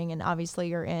snickering. And obviously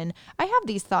you're in." I have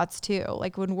these thoughts too.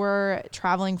 Like when we're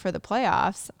traveling for the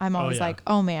playoffs, I'm always like,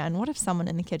 "Oh man, what if someone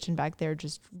in the kitchen back there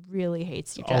just really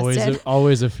hates you, Justin?"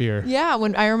 Always a fear. Yeah.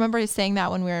 When I remember saying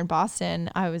that when we were in Boston,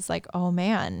 I was like, "Oh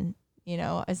man,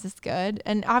 is this good?"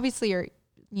 And obviously you're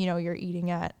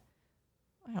eating at,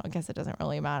 I guess it doesn't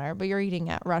really matter, but you're eating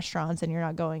at restaurants and you're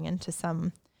not going into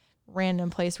some random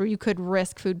place where you could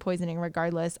risk food poisoning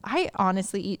regardless. I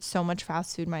honestly eat so much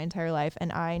fast food my entire life,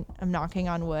 and I am knocking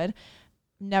on wood,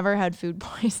 never had food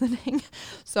poisoning.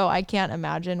 So I can't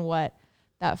imagine what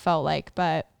that felt like.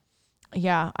 But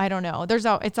yeah, I don't know.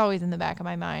 It's always in the back of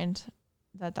my mind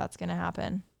that that's going to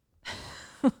happen.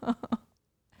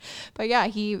 But yeah,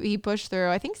 he pushed through.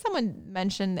 I think someone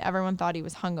mentioned everyone thought he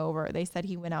was hungover. They said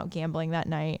he went out gambling that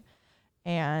night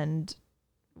and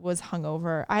was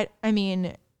hungover. I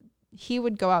mean, he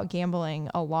would go out gambling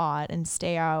a lot and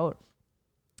stay out.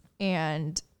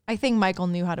 And I think Michael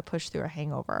knew how to push through a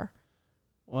hangover.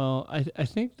 Well, I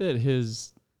think that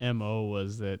his MO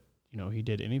was that, he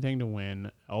did anything to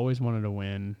win, always wanted to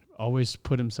win, always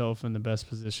put himself in the best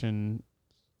position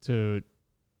to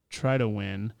try to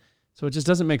win. So it just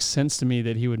doesn't make sense to me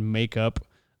that he would make up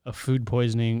a food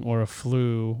poisoning or a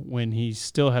flu when he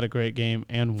still had a great game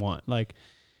and won. Like,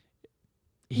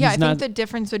 I think the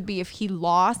difference would be if he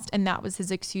lost and that was his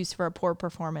excuse for a poor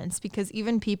performance, because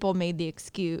even people made the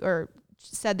excuse, or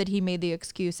said that he made the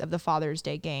excuse of the Father's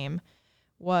Day game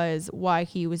was why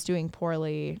he was doing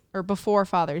poorly, or before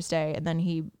Father's Day, and then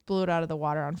he blew it out of the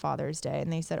water on Father's Day,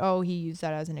 and they said, "Oh, he used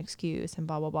that as an excuse," and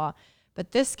blah, blah, blah.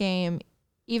 But this game,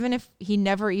 even if he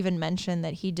never even mentioned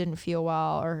that he didn't feel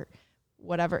well or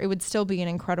whatever, it would still be an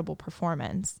incredible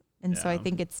performance. And so I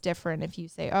think it's different if you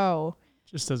say, "Oh,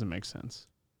 just doesn't make sense.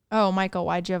 Oh, Michael,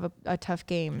 why'd you have a tough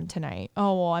game tonight?"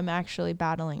 "Oh, well, I'm actually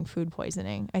battling food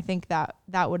poisoning." I think that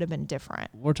would have been different.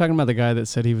 We're talking about the guy that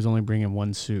said he was only bringing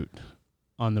one suit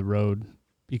on the road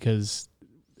because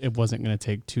it wasn't going to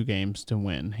take 2 games to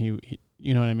win. He,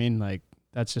 you know what I mean? Like,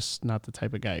 that's just not the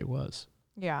type of guy he was.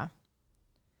 Yeah.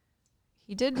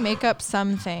 He did make up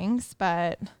some things,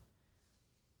 but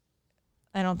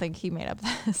I don't think he made up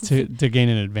this. To gain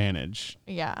an advantage.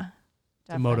 Yeah.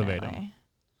 To motivate him.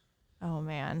 Oh,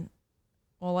 man.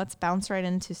 Well, let's bounce right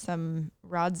into some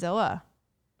Rodzilla.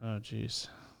 Oh, geez.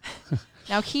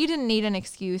 Now, he didn't need an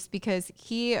excuse because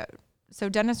so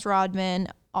Dennis Rodman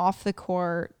off the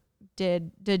court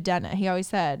did Dennis. He always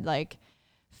said, like,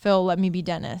 Phil, let me be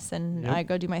Dennis. And Yep. I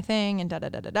go do my thing and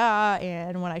da-da-da-da-da.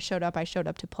 And when I showed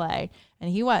up to play. And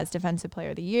he was Defensive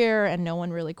Player of the Year, and no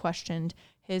one really questioned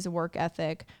his work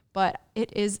ethic. But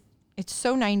it's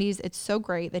so 90s. It's so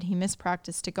great that he missed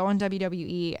practice to go on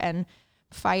WWE and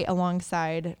fight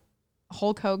alongside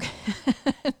Hulk Hogan.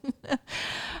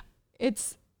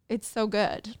 It's so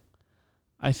good.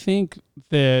 I think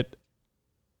that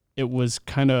it was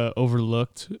kind of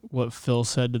overlooked what Phil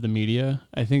said to the media.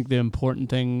 I think the important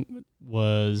thing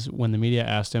was when the media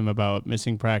asked him about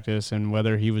missing practice and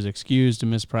whether he was excused to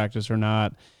miss practice or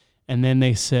not. And then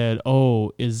they said,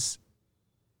 oh, is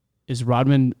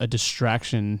Rodman a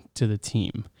distraction to the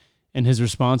team? And his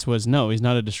response was, no, he's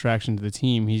not a distraction to the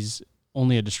team. He's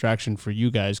only a distraction for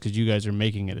you guys because you guys are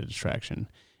making it a distraction.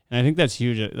 And I think that's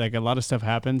huge. Like, a lot of stuff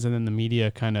happens and then the media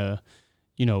kind of,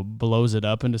 blows it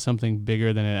up into something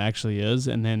bigger than it actually is.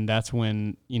 And then that's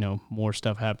when, more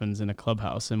stuff happens in a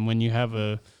clubhouse. And when you have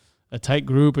a tight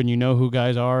group and you know who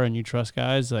guys are and you trust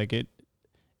guys, like it,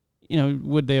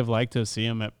 would they have liked to see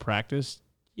him at practice?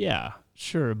 Yeah,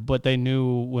 sure. But they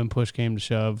knew when push came to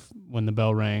shove, when the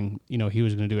bell rang, he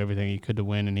was going to do everything he could to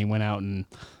win. And he went out and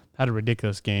had a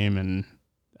ridiculous game and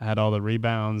had all the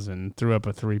rebounds and threw up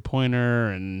a 3-pointer.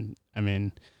 And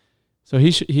so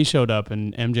he showed up,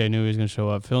 and MJ knew he was going to show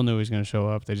up. Phil knew he was going to show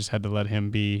up. They just had to let him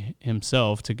be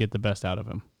himself to get the best out of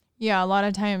him. Yeah, a lot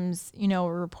of times, a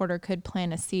reporter could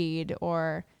plant a seed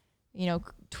or,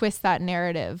 twist that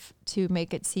narrative to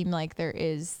make it seem like there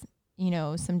is,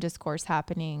 some discourse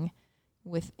happening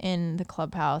within the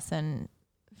clubhouse. And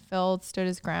Phil stood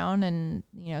his ground and,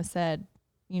 said,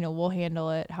 we'll handle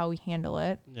it how we handle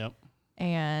it. Yep.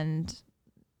 And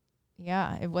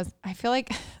yeah, I feel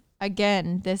like,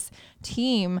 again, this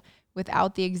team,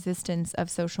 without the existence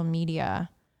of social media,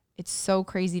 it's so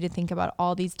crazy to think about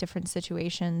all these different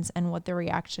situations and what the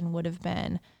reaction would have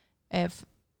been if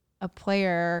a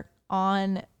player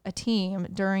on a team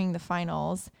during the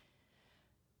finals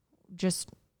just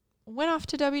went off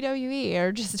to WWE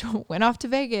or just went off to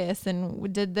Vegas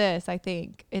and did this. I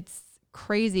think it's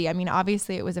crazy. I mean,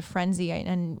 obviously it was a frenzy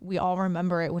and we all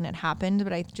remember it when it happened,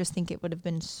 but I just think it would have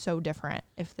been so different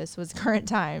if this was current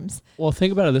times. Well,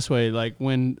 think about it this way. Like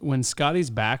when Scotty's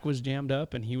back was jammed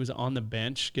up and he was on the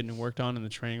bench getting worked on in the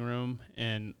training room,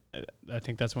 and I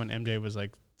think that's when MJ was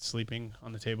like sleeping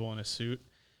on the table in a suit,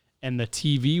 and the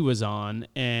TV was on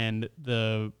and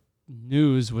the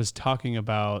news was talking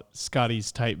about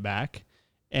Scotty's tight back,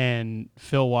 and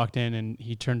Phil walked in and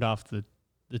he turned off the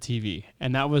TV.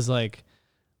 And that was like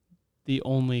the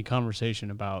only conversation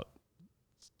about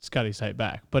Scotty's tight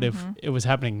back. But if it was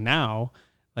happening now,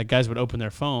 like guys would open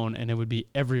their phone and it would be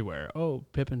everywhere. Oh,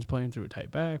 Pippen's playing through a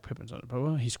tight back. Pippen's on the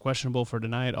program. He's questionable for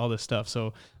tonight, all this stuff.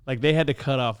 So like they had to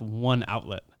cut off one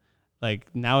outlet. Like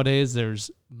nowadays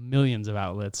there's millions of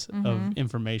outlets of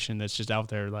information that's just out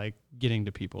there like getting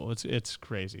to people. It's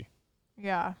crazy.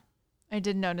 Yeah. I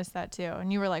did notice that too.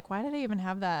 And you were like, why do they even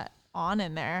have that on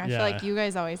in there? I Yeah. feel like you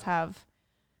guys always have.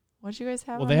 What'd you guys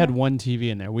have? Well, on they had there? one TV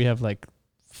in there. We have like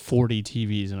 40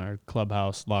 TVs in our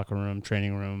clubhouse, locker room,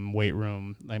 training room, weight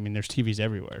room. I mean, there's TVs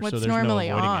everywhere. What's so there's normally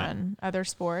no avoiding on? Other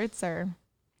sports or?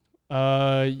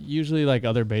 Usually like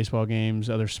other baseball games,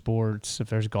 other sports. If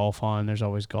there's golf on, there's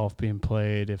always golf being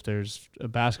played. If there's a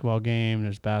basketball game,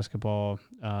 there's basketball.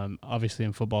 Obviously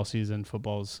in football season,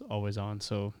 football's always on.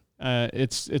 So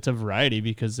it's a variety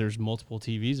because there's multiple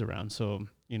TVs around. So,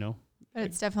 But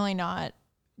it's definitely not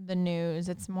the news.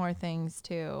 It's more things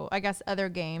too. I guess other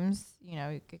games,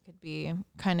 it could be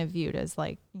kind of viewed as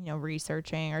like,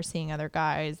 researching or seeing other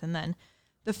guys. And then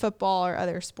the football or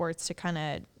other sports to kind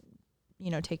of,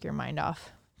 take your mind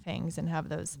off things and have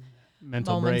those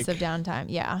mental moments break. of downtime.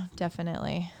 Yeah,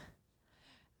 definitely.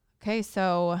 Okay,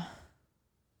 so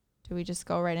do we just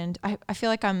go right into? I feel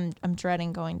like I'm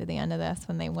dreading going to the end of this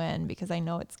when they win because I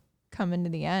know it's coming to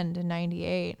the end in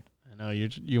 98. I know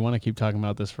you want to keep talking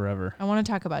about this forever. I want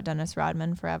to talk about Dennis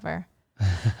Rodman forever.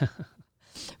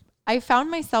 I found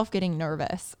myself getting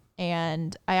nervous,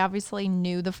 and I obviously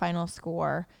knew the final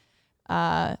score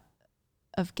of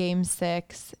Game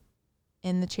 6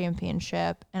 in the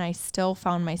championship, and I still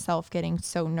found myself getting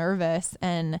so nervous.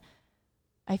 And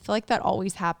I feel like that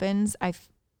always happens.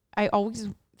 I always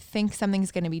think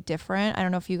something's going to be different. I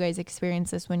don't know if you guys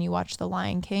experience this when you watch The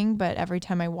Lion King, but every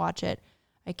time I watch it,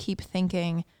 I keep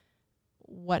thinking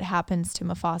what happens to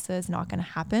Mufasa is not going to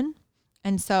happen.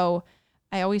 And so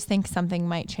I always think something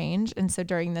might change. And so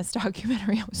during this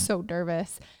documentary, I was so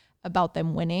nervous about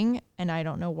them winning. And I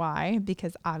don't know why,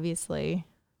 because obviously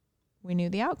we knew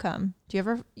the outcome.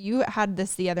 You had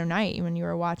this the other night when you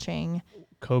were watching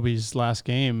Kobe's last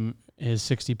game, his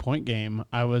 60-point game.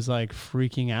 I was like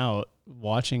freaking out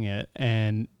watching it,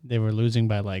 and they were losing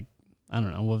by like, I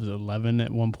don't know, what was it, 11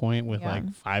 at one point with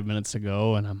like 5 minutes to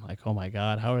go. And I'm like, oh my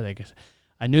God, how are they going to,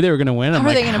 I knew they were going to win. How I'm are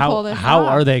like, they gonna pull this how off?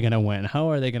 are they going to win? How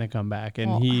are they going to come back?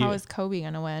 And how is Kobe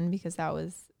going to win? Because that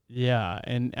was yeah.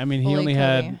 And I mean, he fully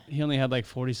only had like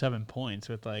 47 points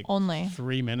with like only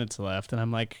 3 minutes left. And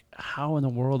I'm like, how in the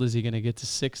world is he going to get to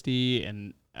 60?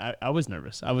 And I was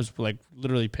nervous. I was like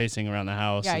literally pacing around the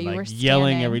house and you like were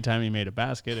yelling scanning. every time he made a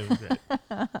basket. It was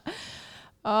great.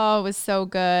 Oh, it was so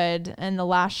good. And the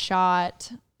last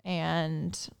shot,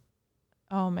 and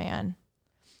oh man,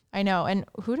 I know. And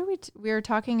who do we were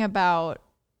talking about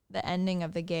the ending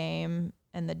of the game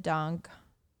and the dunk.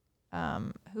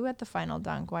 Who had the final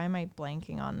dunk? Why am I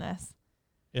blanking on this?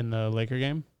 In the Laker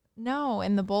game? No,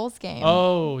 in the Bulls game.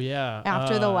 Oh, yeah.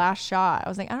 After the last shot, I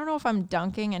was like, I don't know if I'm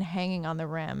dunking and hanging on the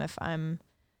rim. If I'm,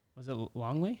 was it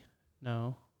Longley?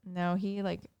 No. no, he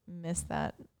like missed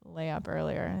that layup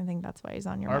earlier. I think that's why he's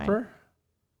on your mind. Harper?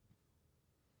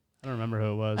 I don't remember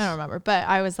who it was. I don't remember, but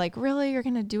I was like, really, you're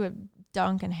gonna do a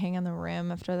dunk and hang on the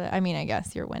rim after that? I mean, I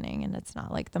guess you're winning, and it's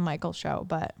not like the Michael show,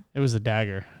 but It was the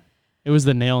dagger. It was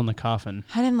the nail in the coffin.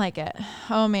 I didn't like it.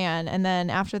 Oh man! And then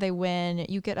after they win,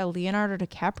 you get a Leonardo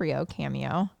DiCaprio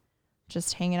cameo,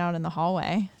 just hanging out in the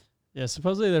hallway. Yeah,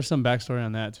 supposedly there's some backstory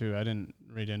on that too. I didn't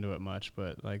read into it much,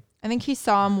 but like I think he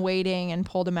saw him waiting and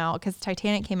pulled him out because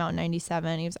Titanic came out in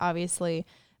 '97. He was obviously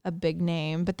a big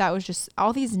name, but that was just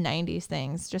all these '90s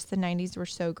things. Just the '90s were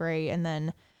so great. And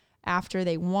then after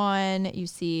they won, you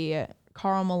see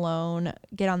Karl Malone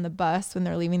get on the bus when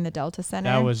they're leaving the Delta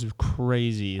Center. that was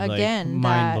crazy. Again, like,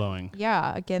 mind blowing.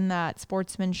 Yeah, again, that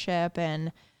sportsmanship.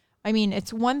 And I mean,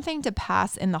 it's one thing to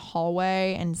pass in the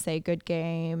hallway and say good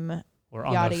game, Or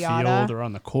on yada, the yada. field or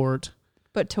on the court.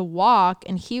 but to walk,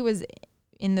 and he was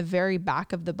in the very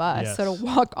back of the bus. Yes. So to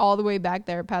walk all the way back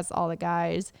there past all the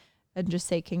guys and just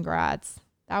say congrats,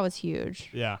 that was huge.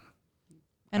 Yeah.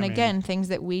 And I mean- again, things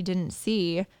that we didn't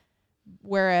see.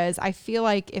 Whereas I feel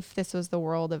like if this was the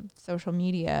world of social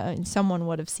media and someone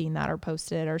would have seen that or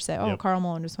posted or said, oh, Yep. Karl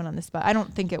Malone just went on this, but I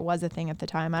don't think it was a thing at the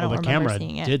time. I Well, don't the remember camera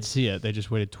seeing it. did see it. They just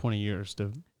waited 20 years to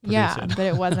produce Yeah, it. but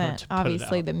it To wasn't put it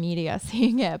obviously out. the media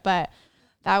seeing it, but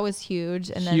that was huge.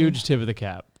 And then Huge tip of the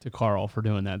cap to Carl for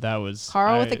doing that. That was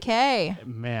Carl with a K.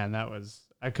 Man, that was,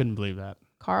 I couldn't believe that.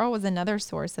 Carl was another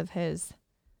source of his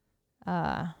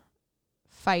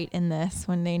fight in this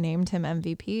when they named him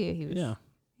MVP. He was,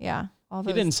 yeah. All He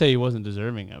those, didn't say he wasn't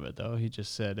deserving of it though. He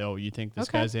just said, "Oh, you think this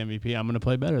Okay. guy's the MVP? I'm going to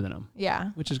play better than him," yeah.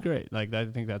 which is great. Like I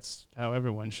think that's how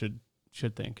everyone should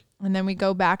think. And then we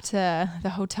go back to the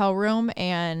hotel room,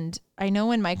 and I know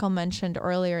when Michael mentioned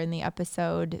earlier in the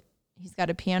episode he's got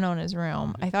a piano in his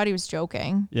room, I thought he was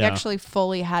joking. He Yeah. actually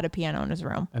fully had a piano in his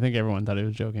room. I think everyone thought he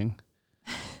was joking.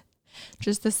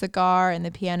 Just the cigar and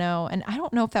the piano. And I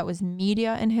don't know if that was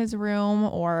media in his room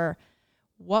or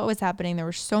what was happening. There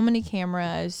were so many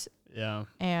cameras Yeah.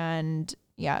 and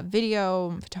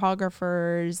video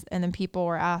photographers. And then people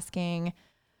were asking,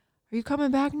 are you coming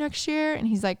back next year? And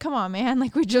he's like, come on, man.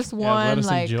 Like we just won. let us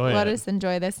like enjoy let it us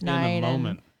enjoy this night. In the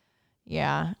moment.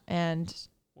 And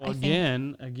Well, I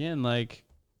think- again, like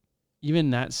even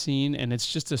that scene, and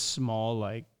it's just a small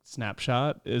like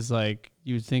snapshot, is like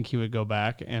you'd think he would go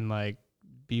back and like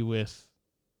be with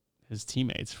his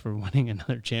teammates for winning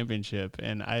another championship,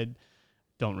 and I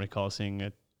don't recall seeing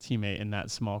a teammate in that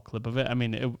small clip of it. I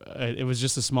mean, it was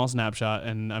just a small snapshot,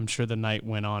 and I'm sure the night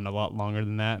went on a lot longer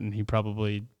than that, and he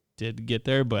probably did get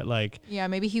there, but like yeah,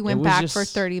 maybe he went was back just- for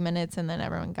 30 minutes and then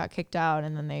everyone got kicked out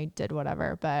and then they did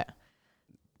whatever. But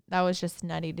that was just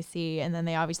nutty to see. And then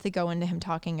they obviously go into him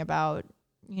talking about,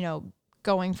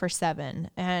 going for 7.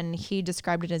 And he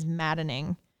described it as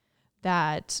maddening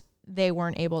that they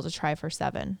weren't able to try for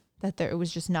 7, that it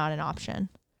was just not an option.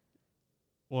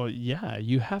 well, yeah,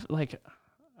 you have like,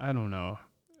 I don't know.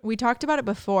 We talked about it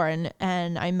before,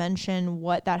 and I mentioned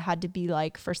what that had to be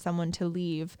like for someone to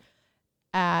leave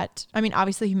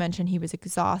obviously he mentioned he was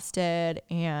exhausted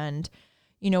and,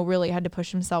 really had to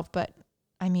push himself, but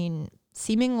I mean,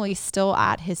 seemingly still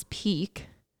at his peak.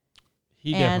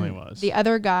 He And definitely was. the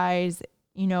other guys,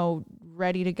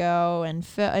 ready to go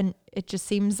and it just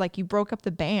seems like you broke up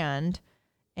the band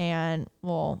and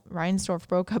Reinsdorf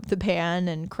broke up the band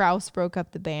and Krause broke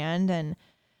up the band, and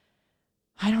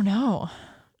I don't know.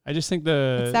 I just think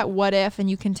It's that what if, and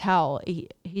you can tell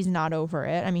he's not over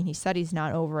it. I mean, he said he's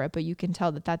not over it, but you can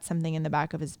tell that that's something in the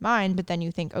back of his mind. But then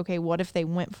you think, okay, what if they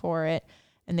went for it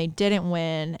and they didn't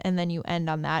win? And then you end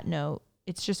on that note.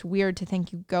 It's just weird to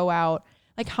think you go out.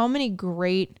 Like, how many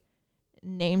great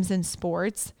names in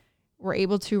sports were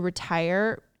able to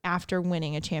retire after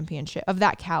winning a championship of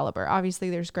that caliber. Obviously,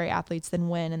 there's great athletes that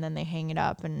win and then they hang it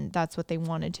up, and that's what they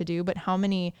wanted to do. But how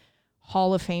many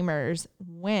Hall of Famers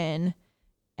win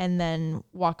and then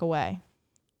walk away?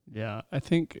 Yeah,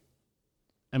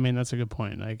 I mean, that's a good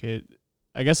point.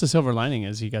 I guess the silver lining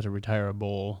is he got to retire a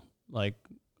bowl like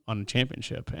on a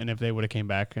championship, and if they would have came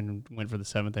back and went for the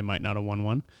 7th, they might not have won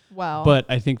one. Well, but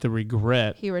I think the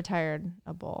regret he retired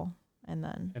a bowl and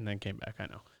then came back. I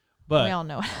know, but we all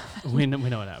know what happened. we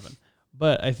know what happened.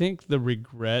 But I think the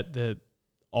regret that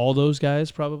all those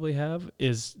guys probably have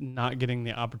is not getting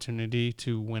the opportunity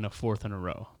to win a 4th in a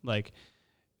row. Like,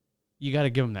 you got to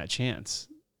give them that chance.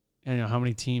 And how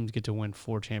many teams get to win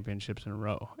 4 championships in a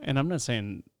row? And I'm not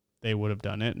saying they would have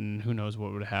done it, and who knows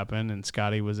what would have happened. And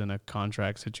Scotty was in a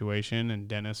contract situation, and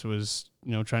Dennis was,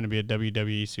 trying to be a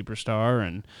WWE superstar,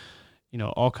 and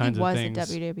all kinds of things. He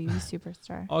was a WWE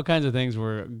superstar. All kinds of things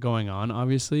were going on,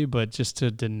 obviously, but just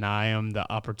to deny him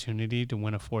the opportunity to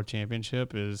win a 4th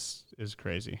championship is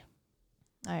crazy.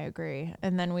 I agree.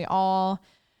 And then I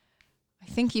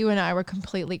think you and I were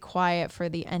completely quiet for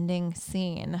the ending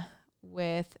scene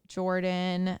with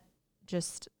Jordan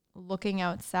just looking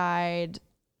outside,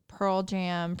 Pearl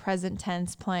Jam, present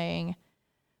tense playing,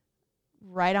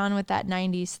 right on with that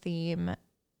 90s theme.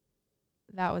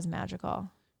 That was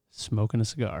magical. Smoking a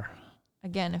cigar.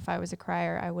 Again, if I was a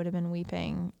crier, I would have been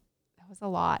weeping. That was a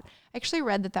lot. I actually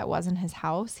read that wasn't his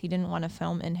house. He didn't want to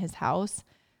film in his house.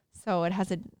 So it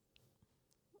has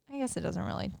I guess it doesn't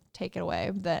really take it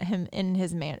away that him in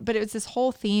his but it was this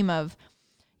whole theme of,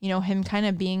 him kind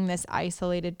of being this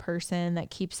isolated person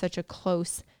that keeps such a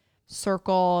close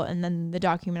circle, and then the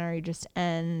documentary just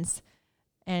ends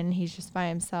and he's just by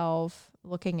himself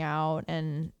looking out,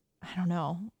 and I don't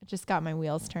know, it just got my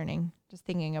wheels turning just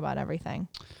thinking about everything.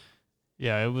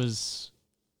 Yeah, it was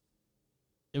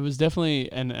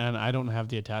definitely, and I don't have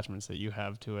the attachments that you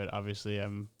have to it. Obviously,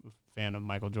 I'm a fan of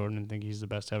Michael Jordan and think he's the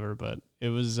best ever, but it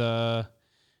was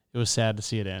sad to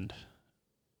see it end.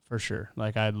 For sure.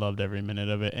 Like, I loved every minute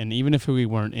of it. And even if we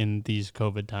weren't in these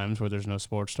COVID times where there's no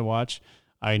sports to watch,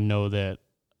 I know that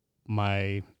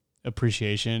my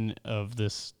appreciation of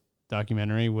this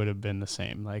documentary would have been the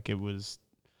same. Like, it was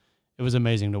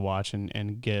amazing to watch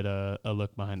and get a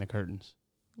look behind the curtains.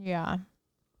 Yeah.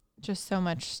 Just so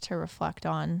much to reflect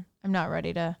on. I'm not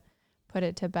ready to put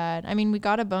it to bed. I mean, we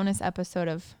got a bonus episode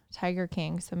of Tiger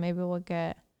King, so maybe we'll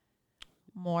get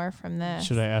more from this.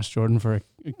 Should I ask Jordan for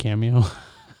a cameo?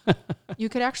 You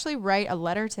could actually write a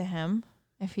letter to him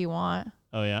if you want.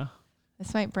 Oh yeah.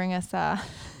 This might bring us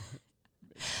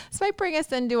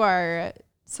into our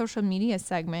social media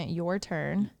segment, Your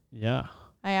Turn. Yeah.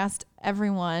 I asked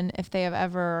everyone if they have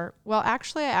ever, I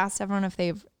asked everyone if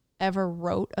they've ever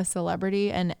wrote a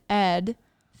celebrity, and Ed,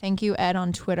 thank you Ed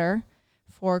on Twitter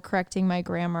for correcting my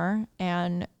grammar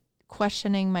and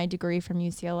questioning my degree from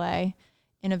UCLA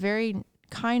in a very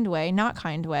not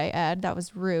kind way, Ed, that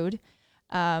was rude.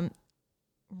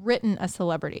 Written a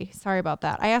celebrity. Sorry about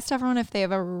that. I asked everyone if they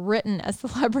have ever written a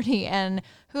celebrity and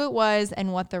who it was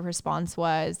and what the response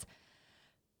was.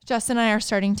 Justin and I are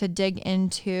starting to dig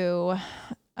into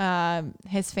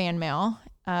his fan mail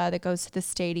that goes to the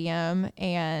stadium,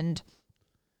 and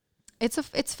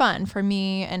it's fun for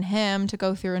me and him to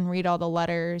go through and read all the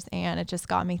letters, and it just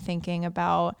got me thinking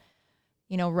about,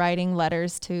 writing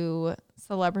letters to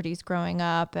celebrities growing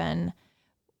up and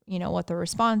what the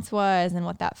response was and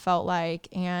what that felt like.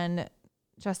 And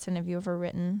Justin, have you ever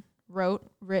written?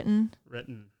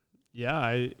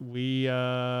 Yeah,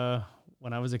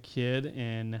 when I was a kid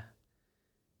in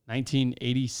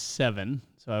 1987,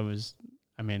 so I was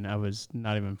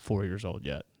not even 4 years old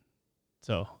yet.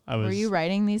 So Were you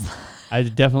writing these? I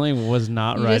definitely was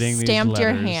not writing these letters. You stamped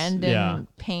your hand in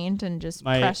paint and just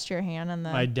pressed your hand on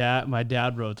the... My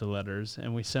dad wrote the letters,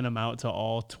 and we sent them out to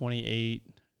all 28,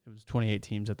 it was 28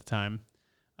 teams at the time,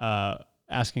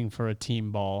 asking for a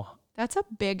team ball. That's a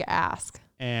big ask.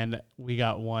 And we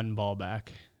got one ball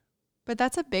back. But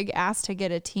that's a big ask to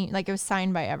get a team. Like, it was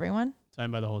signed by everyone?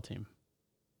 Signed by the whole team.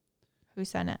 Who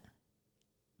sent it?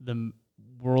 The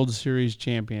World Series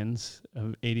champions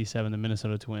of 87, the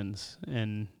Minnesota Twins,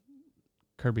 and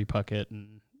Kirby Puckett.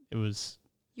 And it was...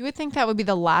 You would think that would be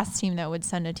the last team that would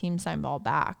send a team signed ball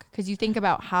back. Because you think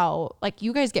about how, like,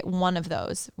 you guys get one of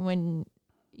those when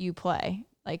you play.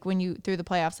 Like, when you, through the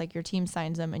playoffs, like, your team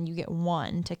signs them and you get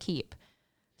one to keep.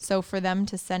 So for them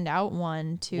to send out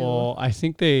one to... Well, I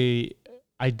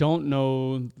I don't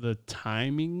know the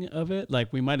timing of it.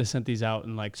 Like we might have sent these out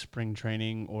in like spring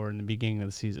training or in the beginning of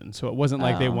the season. So it wasn't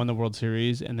like they won the World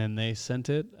Series and then they sent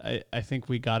it. I think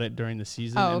we got it during the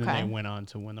season and then they went on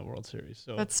to win the World Series.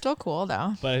 So that's still cool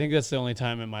though. But I think that's the only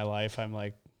time in my life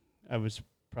I was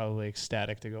probably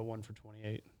ecstatic to go 1 for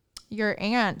 28. Your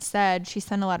aunt said she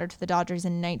sent a letter to the Dodgers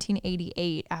in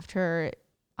 1988 after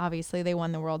obviously they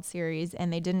won the World Series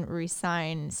and they didn't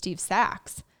re-sign Steve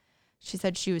Sax. She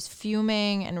said she was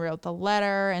fuming and wrote the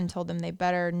letter and told them they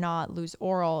better not lose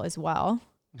Oral as well.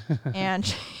 And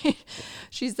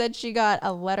she said she got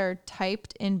a letter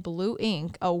typed in blue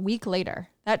ink a week later.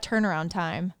 That turnaround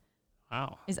time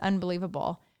is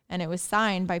unbelievable. And it was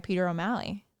signed by Peter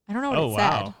O'Malley. I don't know what it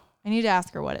said. I need to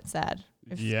ask her what it said.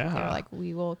 If they were like,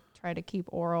 we will try to keep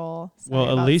Oral. Sorry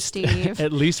well, at least Steve.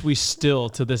 At least we still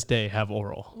to this day have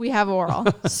Oral. We have Oral.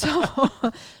 So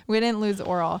we didn't lose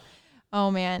Oral. Oh,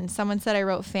 man. Someone said I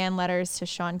wrote fan letters to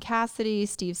Sean Cassidy,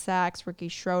 Steve Sax, Ricky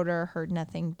Schroeder, heard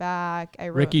nothing back.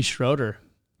 Ricky Schroeder.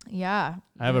 Yeah.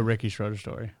 I have a Ricky Schroeder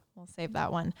story. We'll save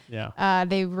that one. Yeah.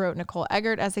 They wrote Nicole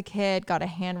Eggert as a kid, got a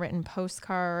handwritten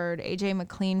postcard. AJ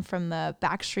McLean from the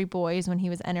Backstreet Boys when he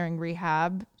was entering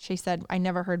rehab. She said, I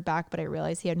never heard back, but I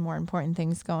realized he had more important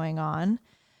things going on.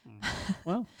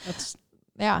 Well, that's...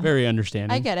 Yeah. Very understanding.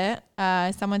 I get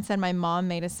it. Someone said my mom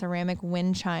made a ceramic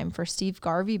wind chime for Steve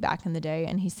Garvey back in the day,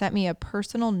 and he sent me a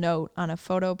personal note on a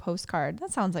photo postcard.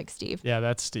 That sounds like Steve. Yeah,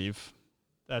 that's Steve.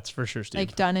 That's for sure Steve.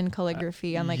 Like done in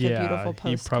calligraphy on like a beautiful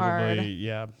postcard.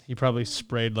 He probably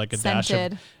sprayed like a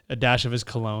dash of his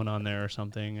cologne on there or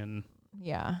something, and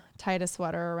tied a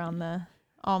sweater around the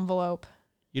envelope.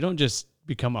 You don't just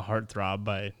become a heartthrob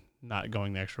by not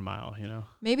going the extra mile, you know.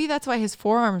 Maybe that's why his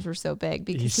forearms were so big,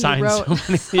 because he signed wrote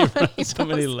so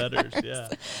many letters. Yeah.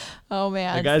 Oh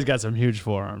man, the guy's got some huge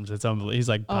forearms. It's unbelievable. He's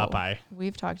like Popeye.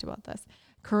 We've talked about this.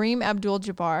 Kareem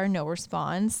Abdul-Jabbar, no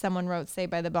response. Someone wrote "Saved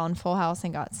by the Bell" in Full House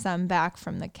and got some back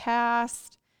from the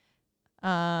cast.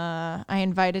 I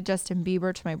invited Justin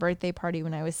Bieber to my birthday party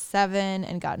when I was 7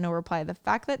 and got no reply. The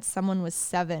fact that someone was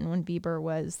 7 when Bieber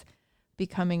was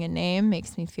becoming a name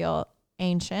makes me feel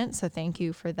ancient, so thank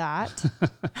you for that.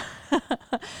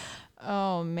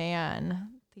 Oh man,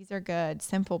 these are good.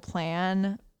 Simple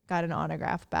Plan got an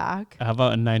autograph back. How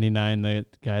about in '99, the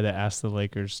guy that asked the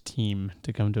Lakers team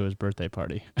to come to his birthday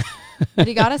party? But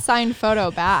he got a signed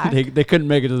photo back. They couldn't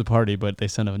make it to the party, but they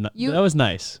sent that was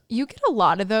nice. You get a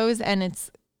lot of those, and it's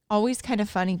always kind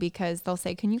of funny because they'll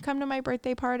say, can you come to my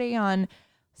birthday party on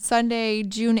Sunday,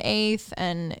 June 8th?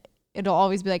 And it'll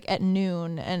always be like at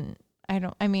noon. And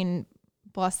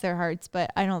bless their hearts, but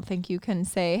I don't think you can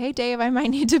say, hey, Dave, I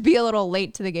might need to be a little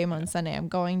late to the game on Sunday. I'm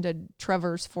going to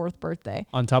Trevor's 4th birthday.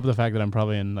 On top of the fact that I'm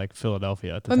probably in like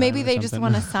Philadelphia at the time. But maybe they just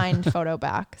want a signed photo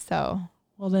back. So,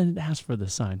 well, then ask for the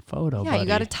signed photo. Yeah, buddy. You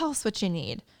got to tell us what you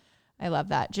need. I love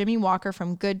that. Jimmy Walker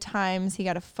from Good Times. He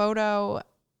got a photo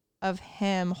of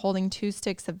him holding 2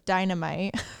 sticks of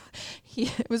dynamite.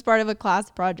 It was part of a class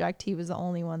project. He was the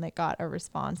only one that got a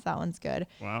response. That one's good.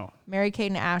 Wow. Mary-Kate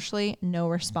and Ashley, no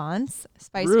response.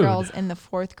 Spice Rude. Girls in the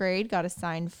 4th grade got a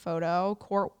signed photo.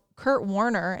 Kurt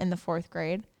Warner in the 4th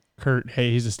grade. Kurt,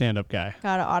 hey, he's a stand-up guy.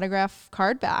 Got an autograph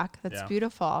card back. That's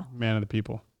beautiful. Man of the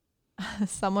people.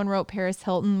 Someone wrote Paris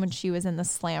Hilton when she was in the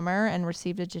Slammer and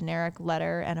received a generic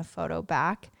letter and a photo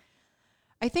back.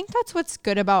 I think that's what's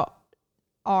good about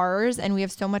ours, and we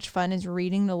have so much fun, is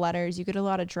reading the letters. You get a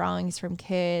lot of drawings from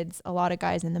kids, a lot of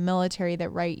guys in the military that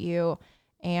write you,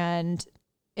 and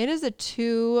it is a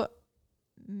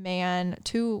one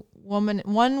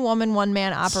woman, one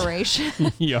man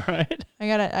operation. You all right?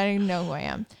 I know who I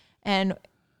am. And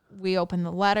we open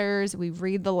the letters, we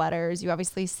read the letters. You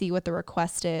obviously see what the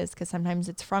request is, because sometimes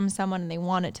it's from someone and they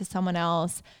want it to someone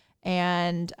else.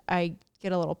 And I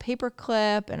get a little paper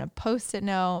clip and a Post-it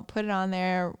note, put it on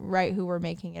there, write who we're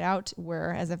making it out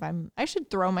to, I should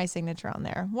throw my signature on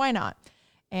there. Why not?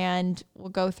 And we'll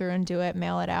go through and do it,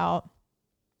 mail it out.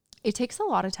 It takes a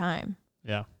lot of time.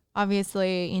 Yeah.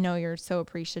 Obviously, you're so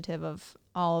appreciative of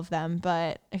all of them,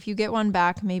 but if you get one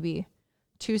back, maybe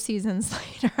 2 seasons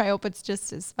later, I hope it's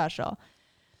just as special.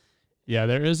 Yeah,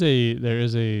 there is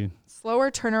a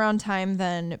slower turnaround time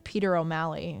than Peter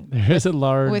O'Malley. There is a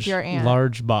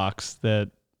large box that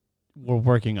we're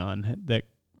working on that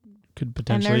could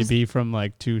potentially be from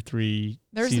like 2-3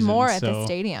 There's seasons, more at the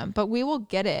stadium, but we will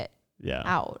get it yeah.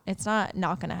 out. It's not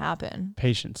going to happen.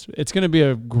 Patience. It's going to be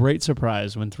a great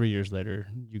surprise when 3 years later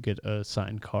you get a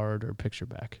signed card or picture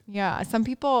back. Yeah. Some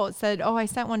people said, oh, I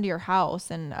sent one to your house.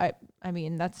 And I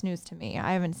mean, that's news to me.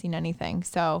 I haven't seen anything.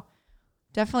 So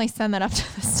Definitely send that up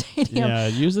to the stadium. Yeah,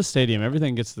 use the stadium.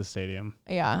 Everything gets to the stadium.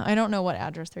 Yeah, I don't know what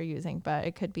address they're using, but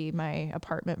it could be my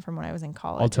apartment from when I was in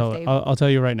college. I'll tell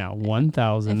you right now.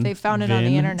 1000. If they found it on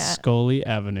the internet. Scully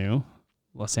Avenue,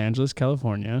 Los Angeles,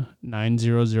 California,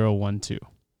 90012.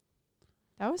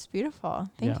 That was beautiful.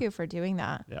 Thank you for doing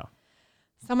that. Yeah.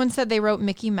 Someone said they wrote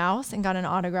Mickey Mouse and got an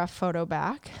autographed photo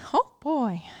back. Oh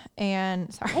boy.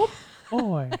 And sorry. Oh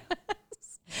boy.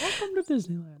 Welcome to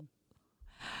Disneyland.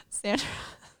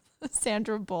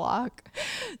 Sandra Bullock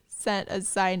sent a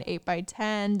signed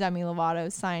 8x10. Demi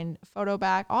Lovato signed photo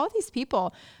back. All of these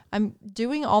people, I'm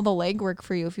doing all the legwork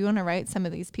for you. If you want to write some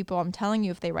of these people, I'm telling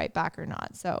you if they write back or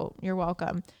not. So you're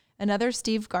welcome. Another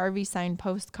Steve Garvey signed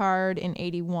postcard in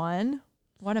 81.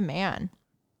 What a man.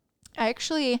 I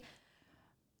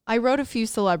wrote a few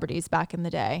celebrities back in the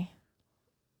day.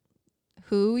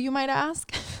 Who, you might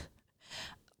ask?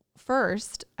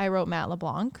 First, I wrote Matt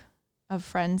LeBlanc of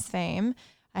Friends fame.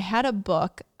 I had a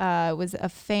book, was a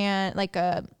fan,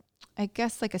 I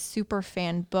guess a super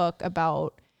fan book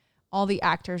about all the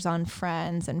actors on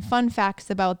Friends and fun facts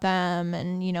about them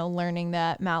and, learning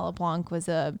that Matt LeBlanc was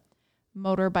a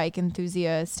motorbike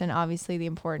enthusiast and obviously the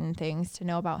important things to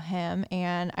know about him.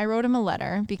 And I wrote him a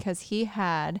letter because he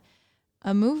had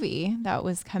a movie that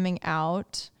was coming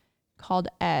out called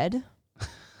Ed.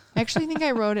 I actually think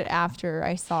I wrote it after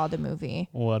I saw the movie.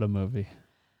 What a movie.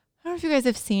 I don't know if you guys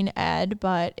have seen Ed,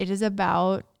 but it is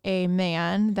about a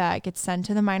man that gets sent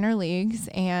to the minor leagues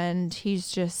and he's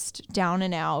just down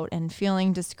and out and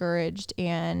feeling discouraged.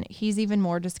 And he's even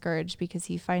more discouraged because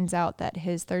he finds out that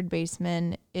his third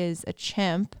baseman is a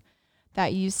chimp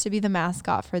that used to be the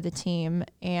mascot for the team.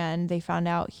 And they found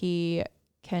out he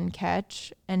can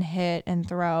catch and hit and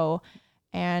throw.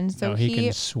 And so he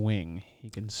can swing. He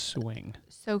can swing.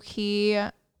 So he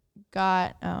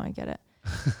got, I get it.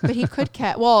 But he could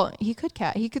catch. Well, he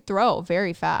could throw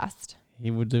very fast. He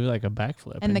would do like a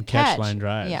backflip and the catch line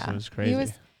drives. Yeah, it was crazy.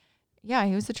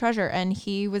 He was a treasure, and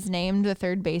he was named the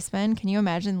third baseman. Can you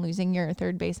imagine losing your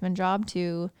third baseman job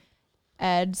to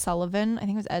Ed Sullivan? I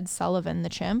think it was Ed Sullivan, the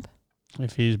chimp.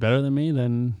 If he's better than me,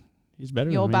 then he's better than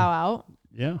me. You'll bow out?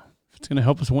 Yeah. If it's going to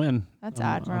help us win. That's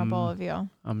admirable of you.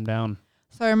 I'm down.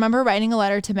 So I remember writing a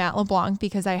letter to Matt LeBlanc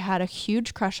because I had a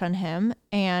huge crush on him.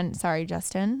 And sorry,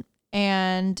 Justin.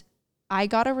 And I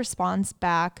got a response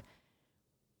back,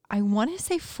 I want to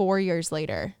say 4 years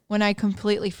later, when I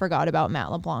completely forgot about Matt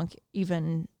LeBlanc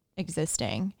even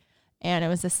existing. And it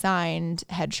was a signed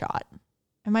headshot.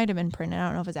 It might have been printed. I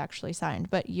don't know if it's actually signed.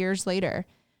 But years later,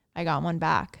 I got one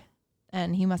back.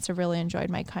 And he must have really enjoyed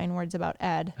my kind words about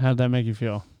Ed. How'd that make you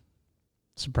feel?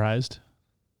 Surprised?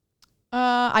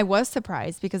 I was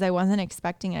surprised because I wasn't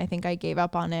expecting it. I think I gave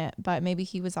up on it. But maybe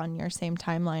he was on your same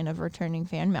timeline of returning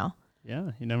fan mail.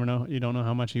 Yeah, you never know. You don't know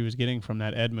how much he was getting from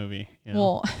that Ed movie.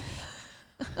 Well,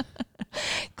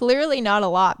 clearly not a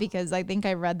lot because I think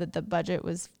I read that the budget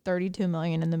was $32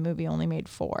 million and the movie only made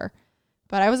 $4 million.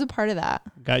 But I was a part of that.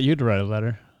 Got you to write a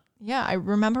letter. Yeah, I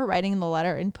remember writing the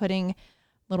letter and putting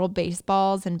little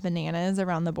baseballs and bananas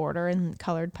around the border in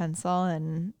colored pencil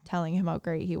and telling him how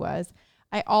great he was.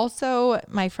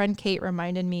 My friend Kate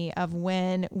reminded me of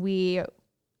when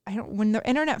when the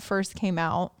internet first came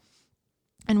out.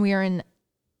 And we are in,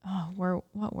 what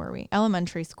were we?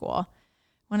 Elementary school.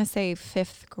 I want to say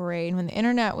 5th grade when the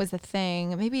internet was a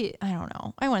thing. Maybe, I don't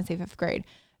know. I want to say 5th grade.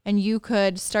 And you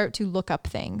could start to look up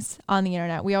things on the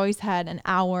internet. We always had an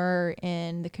hour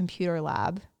in the computer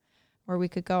lab where we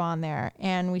could go on there.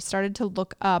 And we started to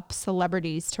look up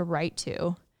celebrities to write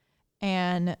to.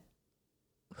 And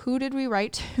who did we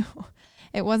write to?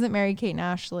 It wasn't Mary-Kate and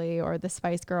Ashley or the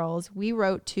Spice Girls. We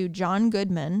wrote to John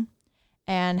Goodman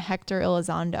and Hector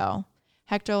Elizondo.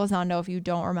 Hector Elizondo, if you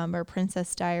don't remember,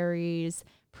 Princess Diaries,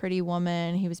 Pretty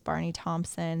Woman. He was Barney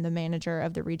Thompson, the manager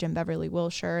of the Regent Beverly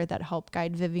Wilshire that helped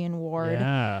guide Vivian Ward.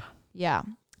 Yeah.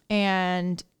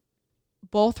 And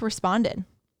both responded.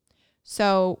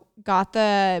 So got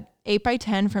the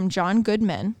 8x10 from John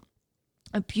Goodman,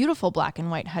 a beautiful black and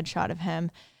white headshot of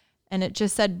him. And it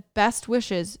just said, "Best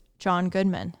wishes, John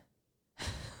Goodman."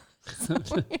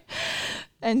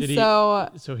 And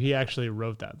so he actually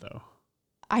wrote that though.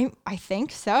 I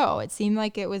think so. It seemed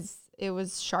like it was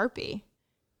Sharpie.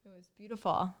 It was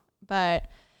beautiful. But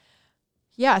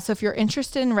yeah, so if you're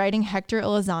interested in writing Hector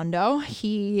Elizondo,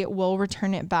 he will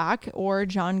return it back, or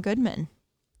John Goodman.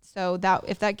 So that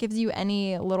if that gives you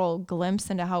any little glimpse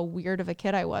into how weird of a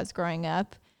kid I was growing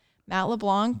up, Matt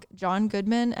LeBlanc, John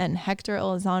Goodman, and Hector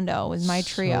Elizondo was my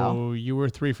trio. So you were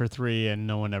 3 for 3 and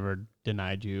no one ever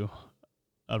denied you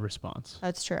a response.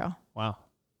 That's true. Wow.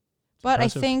 But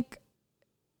impressive. I think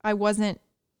I wasn't